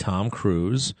power like Tom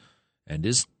Cruise and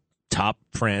his top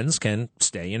friends can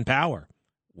stay in power.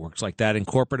 Works like that in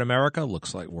corporate America,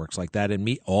 works like that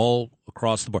in all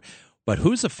across the board. But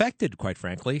who's affected, quite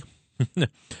frankly?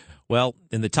 Well,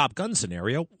 in the Top Gun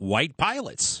scenario, white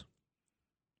pilots.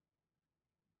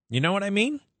 You know what I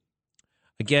mean?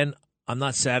 Again, I'm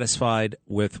not satisfied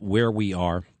with where we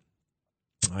are.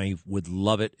 I would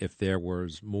love it if there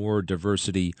was more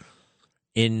diversity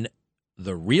in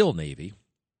the real Navy.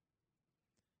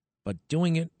 But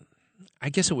doing it, I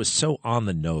guess it was so on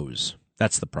the nose.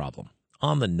 That's the problem.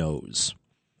 On the nose.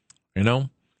 You know?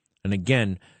 And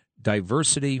again,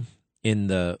 diversity in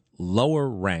the lower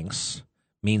ranks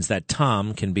means that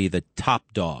Tom can be the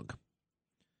top dog.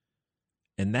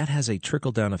 And that has a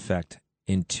trickle-down effect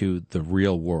into the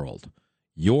real world.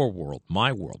 Your world,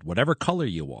 my world, whatever color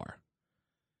you are.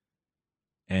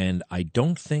 And I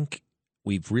don't think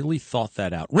we've really thought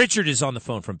that out. Richard is on the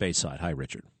phone from Bayside. Hi,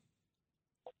 Richard.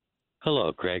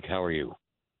 Hello, Greg. How are you?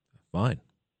 Fine.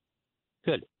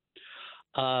 Good.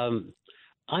 I'm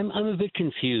a bit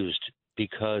confused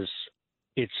because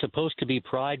it's supposed to be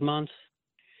Pride Month,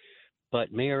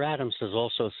 but Mayor Adams has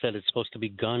also said it's supposed to be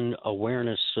Gun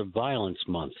Awareness of Violence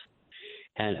Month.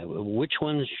 And which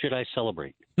ones should I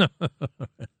celebrate?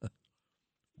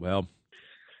 Well,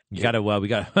 you got to. We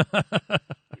got.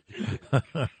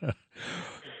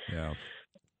 Yeah.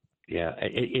 Yeah.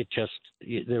 It just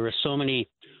there are so many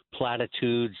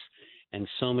platitudes and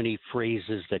so many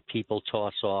phrases that people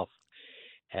toss off,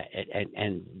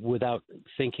 and without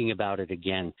thinking about it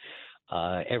again.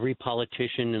 Every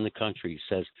politician in the country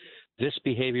says this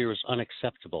behavior is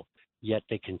unacceptable, yet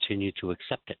they continue to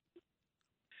accept it.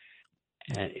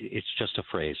 And it's just a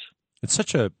phrase. It's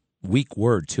such a weak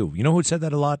word, too. You know who said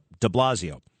that a lot? De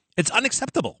Blasio. It's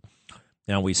unacceptable.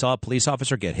 Now, we saw a police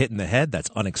officer get hit in the head.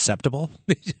 That's unacceptable.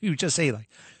 You just say, like,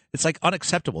 it's like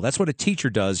unacceptable. That's what a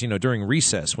teacher does, you know, during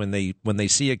recess when they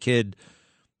see a kid,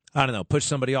 I don't know, push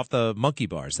somebody off the monkey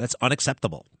bars. That's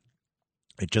unacceptable.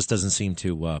 It just doesn't seem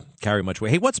to carry much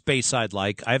weight. Hey, what's Bayside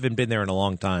like? I haven't been there in a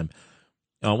long time.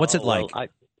 What's it like?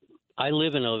 I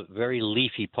live in a very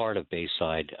leafy part of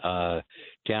Bayside,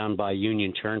 down by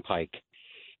Union Turnpike.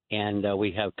 And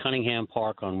we have Cunningham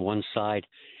Park on one side,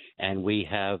 and we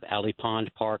have Alley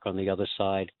Pond Park on the other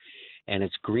side. And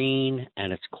it's green,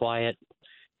 and it's quiet.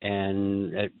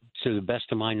 And to the best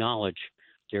of my knowledge,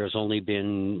 there's only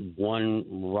been one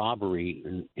robbery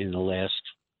in the last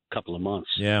couple of months.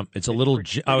 Yeah, it's a little.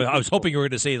 I was hoping you were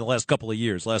going to say the last couple of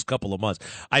years, last couple of months.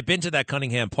 I've been to that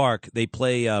Cunningham Park. They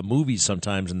play movies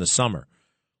sometimes in the summer.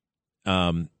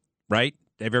 Right?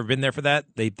 Have you ever been there for that?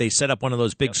 They set up one of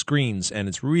those big screens, and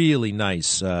it's really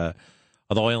nice.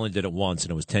 Although I only did it once,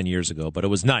 and it was 10 years ago, but it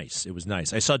was nice. It was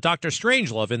nice. I saw Dr.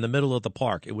 Strangelove in the middle of the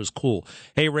park. It was cool.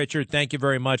 Hey, Richard, thank you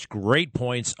very much. Great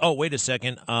points. Oh, wait a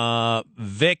second.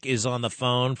 Vic is on the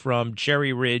phone from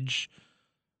Cherry Ridge,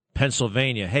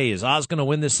 Pennsylvania. Hey, is Oz going to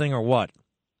win this thing or what?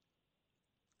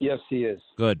 Yes, he is.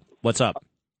 Good. What's up?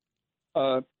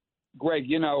 Greg,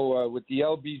 you know, with the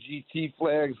LBGT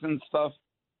flags and stuff,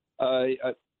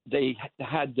 they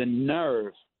had the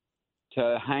nerve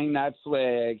to hang that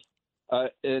flag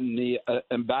in the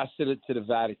ambassador to the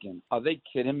Vatican. Are they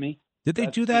kidding me? Did they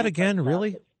do that again?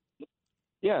 Really?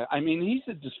 Yeah. I mean, he's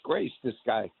a disgrace, this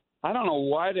guy. I don't know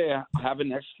why they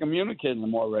haven't excommunicated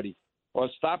him already or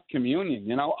stopped communion.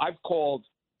 You know, I called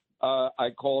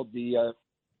the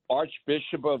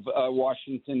Archbishop of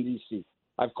Washington, D.C.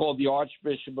 I've called the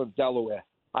Archbishop of Delaware.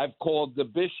 I've called the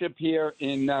bishop here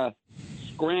in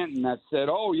Scranton that said,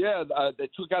 oh, yeah, they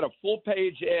took out a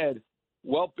full-page ad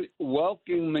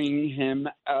welcoming him,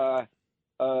 Biden,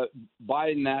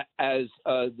 as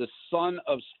the son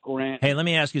of Scranton. Hey, let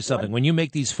me ask you something. When you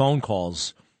make these phone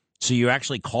calls, so you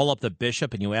actually call up the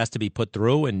bishop and you ask to be put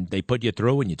through, and they put you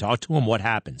through and you talk to him, what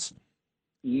happens?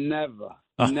 Never.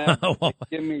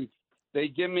 They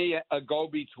give me a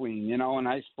go-between, you know, and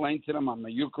I explain to them I'm a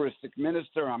Eucharistic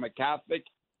minister, I'm a Catholic,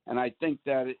 and I think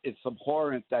that it's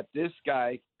abhorrent that this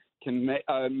guy can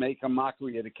make a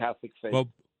mockery of the Catholic faith. Well,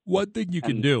 one thing you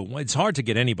can do, it's hard to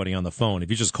get anybody on the phone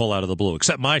if you just call out of the blue,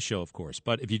 except my show, of course.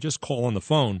 But if you just call on the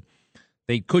phone,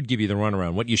 they could give you the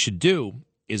runaround. What you should do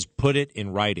is put it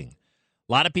in writing.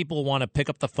 A lot of people want to pick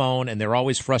up the phone, and they're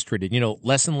always frustrated. You know,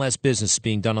 less and less business is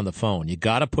being done on the phone. You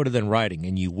got to put it in writing,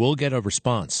 and you will get a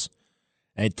response.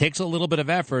 And it takes a little bit of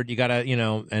effort. You got to, you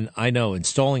know, and I know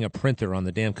installing a printer on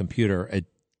the damn computer,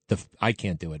 I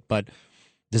can't do it. But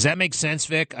does that make sense,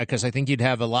 Vic? Because I think you'd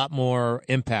have a lot more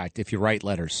impact if you write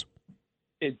letters.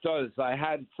 It does. I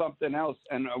had something else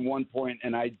at one point,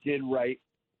 and I did write,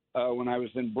 when I was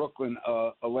in Brooklyn,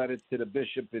 a letter to the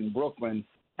bishop in Brooklyn,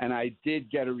 and I did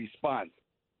get a response.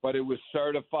 But it was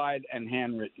certified and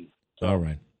handwritten. So, all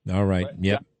right.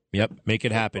 Yep. Make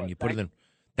it happen. You put it in.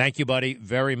 Thank you, buddy,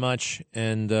 very much.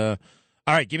 And all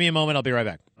right, give me a moment. I'll be right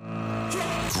back.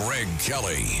 Greg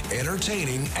Kelly,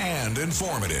 entertaining and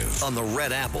informative on the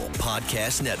Red Apple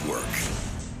Podcast Network.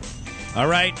 All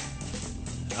right.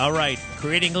 All right,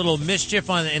 creating a little mischief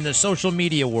in the social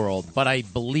media world, but I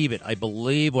believe it. I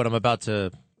believe what I'm about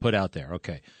to put out there.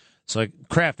 Okay, so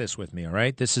craft this with me. All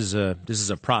right, this is a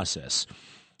process.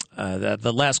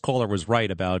 The last caller was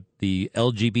right about the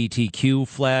LGBTQ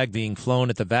flag being flown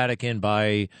at the Vatican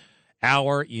by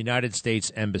our United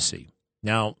States Embassy.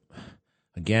 Now,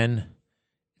 again,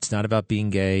 it's not about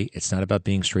being gay. It's not about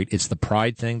being straight. It's the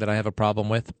pride thing that I have a problem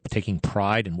with, taking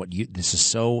pride in what this is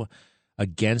so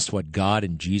against what God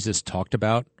and Jesus talked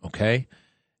about, okay?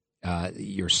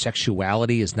 Your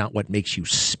sexuality is not what makes you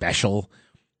special.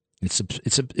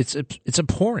 It's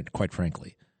abhorrent, quite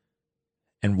frankly.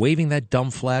 And waving that dumb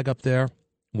flag up there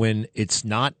when it's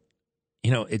not,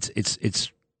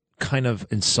 it's kind of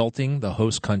insulting the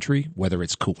host country, whether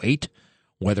it's Kuwait,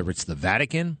 whether it's the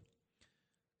Vatican.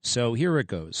 So here it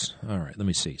goes. All right, let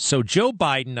me see. So Joe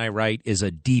Biden, I write, is a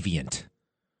deviant.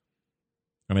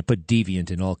 I'm going to put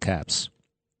deviant in all caps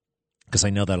because I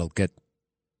know that'll get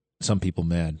some people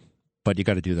mad, but you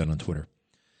got to do that on Twitter.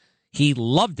 He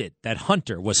loved it that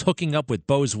Hunter was hooking up with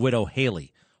Bo's widow,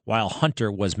 Haley, while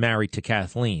Hunter was married to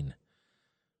Kathleen.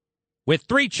 With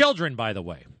 3 children, by the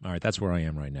way. All right, that's where I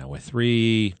am right now, with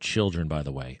 3 children, by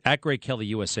the way. At Greg Kelly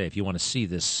USA, if you want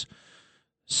to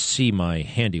see my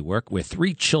handiwork, with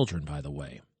 3 children, by the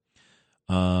way.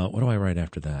 What do I write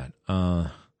after that?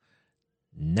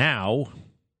 Now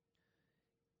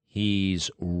he's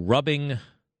rubbing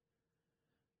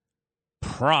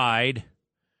pride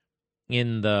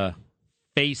in the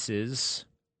faces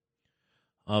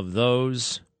of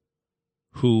those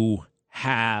who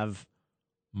have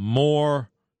more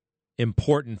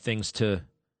important things to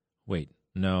wait.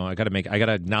 No, I got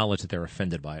to acknowledge that they're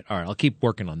offended by it. All right, I'll keep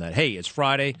working on that. Hey, it's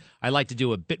Friday. I like to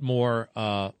do a bit more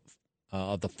of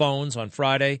the phones on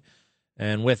Friday.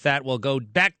 And with that, we'll go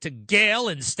back to Gail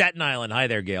in Staten Island. Hi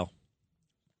there, Gail.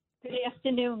 Good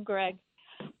afternoon, Greg.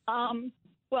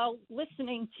 Well,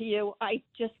 listening to you, I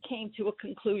just came to a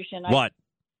conclusion. What?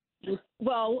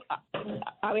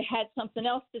 I had something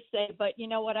else to say, but you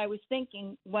know what I was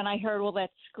thinking when I heard all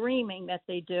that screaming that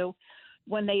they do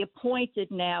when they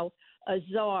appointed now a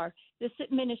czar. This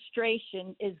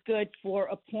administration is good for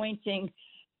appointing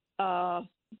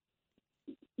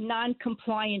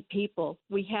non-compliant people.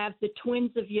 We have the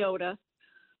twins of Yoda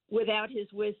without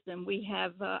his wisdom. We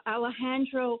have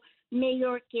Alejandro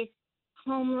Mayorkas,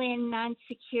 Homeland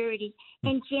Non-Security,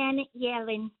 and Janet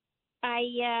Yellen.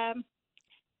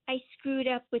 I screwed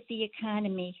up with the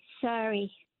economy.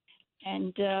 Sorry.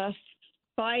 And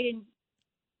Biden,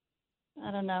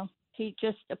 I don't know. He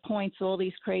just appoints all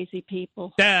these crazy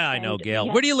people. Yeah, I know, Gail.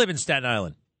 Where do you live in Staten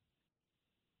Island?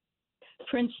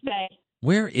 Prince Bay.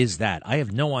 Where is that? I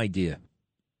have no idea.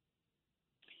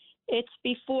 It's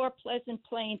before Pleasant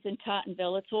Plains and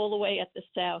Tottenville. It's all the way at the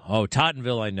south. Oh,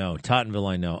 Tottenville, I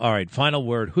know. All right, final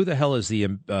word. Who the hell is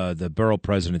the borough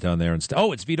president down there?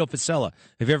 Oh, it's Vito Fossella.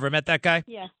 Have you ever met that guy?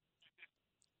 Yeah.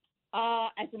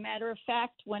 As a matter of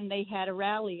fact, when they had a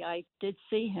rally, I did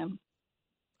see him.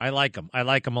 I like him. I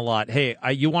like him a lot. Hey,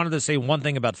 you wanted to say one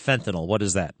thing about fentanyl. What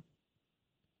is that?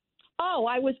 Oh,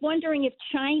 I was wondering if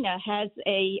China has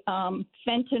a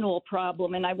fentanyl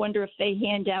problem, and I wonder if they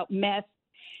hand out meth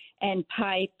and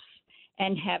pipes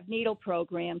and have needle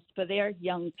programs for their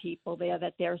young people there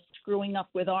that they're screwing up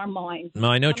with our minds. No,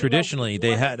 I know traditionally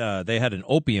they had an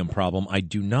opium problem. I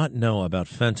do not know about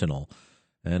fentanyl,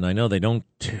 and I know they don't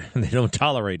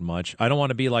tolerate much. I don't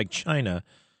want to be like China,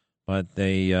 but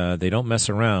they don't mess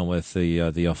around with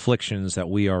the afflictions that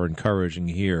we are encouraging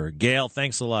here. Gail,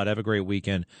 thanks a lot. Have a great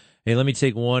weekend. Hey, let me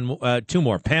take two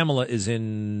more. Pamela is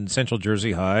in Central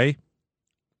Jersey. Hi.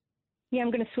 Yeah,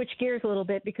 I'm going to switch gears a little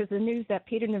bit because the news that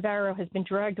Peter Navarro has been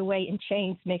dragged away in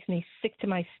chains makes me sick to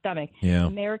my stomach. Yeah.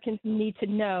 Americans need to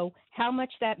know how much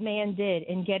that man did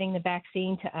in getting the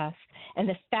vaccine to us. And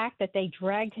the fact that they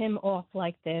dragged him off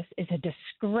like this is a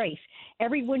disgrace.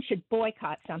 Everyone should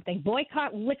boycott something.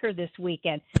 Boycott liquor this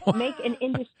weekend. Make an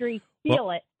industry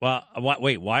feel it. Well,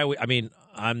 wait, why are we? I mean,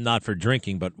 I'm not for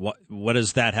drinking, but what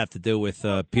does that have to do with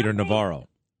Peter Navarro?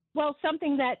 Well,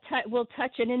 something that will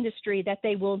touch an industry that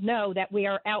they will know that we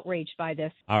are outraged by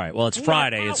this. All right. Well, it's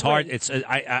Friday. It's hard. It's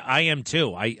I am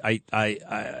too.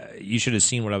 You should have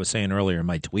seen what I was saying earlier in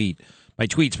my tweet. My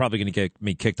tweet's probably going to get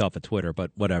me kicked off of Twitter,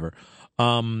 but whatever.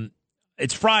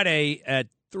 It's Friday at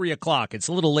 3:00. It's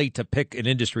a little late to pick an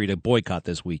industry to boycott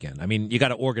this weekend. I mean, you got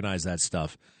to organize that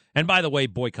stuff. And by the way,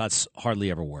 boycotts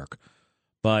hardly ever work.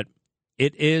 But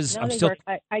it is. No, work.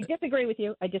 I disagree with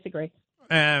you. I disagree.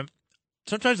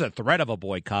 Sometimes the threat of a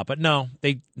boycott, but no,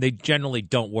 they generally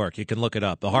don't work. You can look it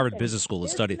up. The Harvard Business School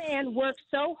has studied. This man worked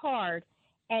so hard,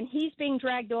 and he's being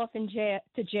dragged off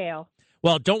to jail.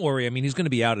 Well, don't worry. I mean, he's going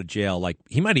to be out of jail. Like,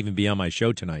 he might even be on my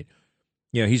show tonight.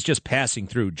 You know, he's just passing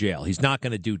through jail. He's not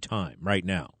going to do time right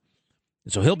now.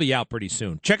 So he'll be out pretty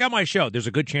soon. Check out my show. There's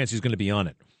a good chance he's going to be on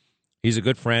it. He's a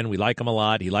good friend. We like him a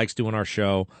lot. He likes doing our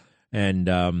show. And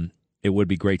it would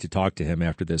be great to talk to him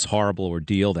after this horrible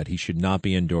ordeal that he should not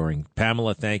be enduring.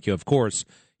 Pamela, thank you. Of course,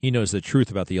 he knows the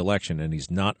truth about the election, and he's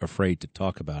not afraid to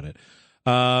talk about it.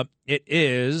 It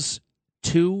is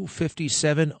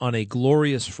 2:57 on a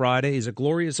glorious Friday. Is it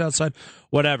glorious outside?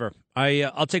 Whatever.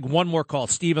 I'll take one more call.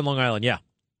 Steve in Long Island. Yeah.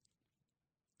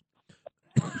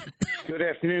 Good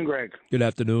afternoon, Greg. Good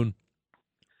afternoon.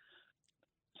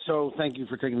 So thank you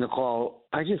for taking the call.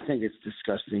 I just think it's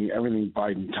disgusting, everything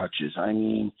Biden touches. I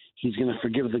mean, he's going to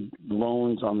forgive the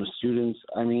loans on the students.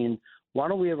 I mean, why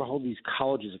don't we ever hold these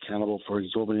colleges accountable for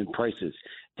exorbitant prices?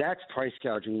 That's price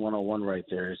gouging 101 right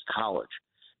there, is college.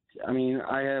 I mean,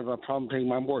 I have a problem paying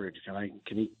my mortgage.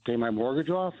 Can you pay my mortgage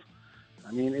off?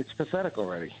 I mean, it's pathetic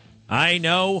already. I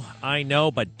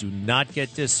know, but do not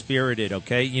get dispirited,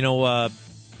 okay? You know,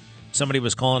 somebody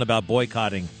was calling about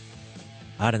boycotting.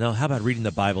 I don't know. How about reading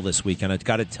the Bible this weekend? I've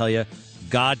got to tell you,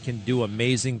 God can do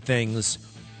amazing things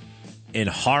in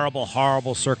horrible,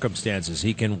 horrible circumstances.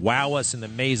 He can wow us and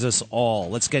amaze us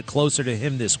all. Let's get closer to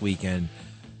him this weekend.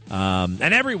 And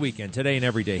every weekend, today and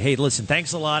every day. Hey, listen,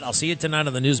 thanks a lot. I'll see you tonight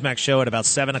on the Newsmax show at about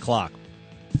 7 o'clock.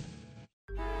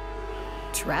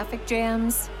 Traffic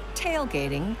jams,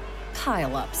 tailgating,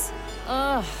 pile-ups.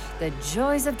 Ugh, the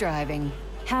joys of driving.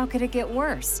 How could it get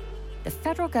worse? The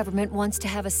federal government wants to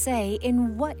have a say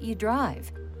in what you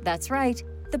drive. That's right.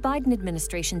 The Biden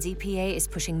administration's EPA is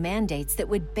pushing mandates that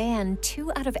would ban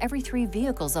 2 out of every 3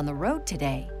 vehicles on the road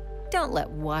today. Don't let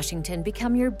Washington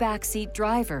become your backseat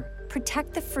driver.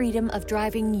 Protect the freedom of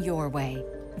driving your way.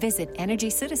 Visit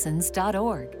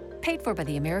EnergyCitizens.org. Paid for by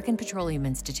the American Petroleum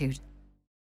Institute.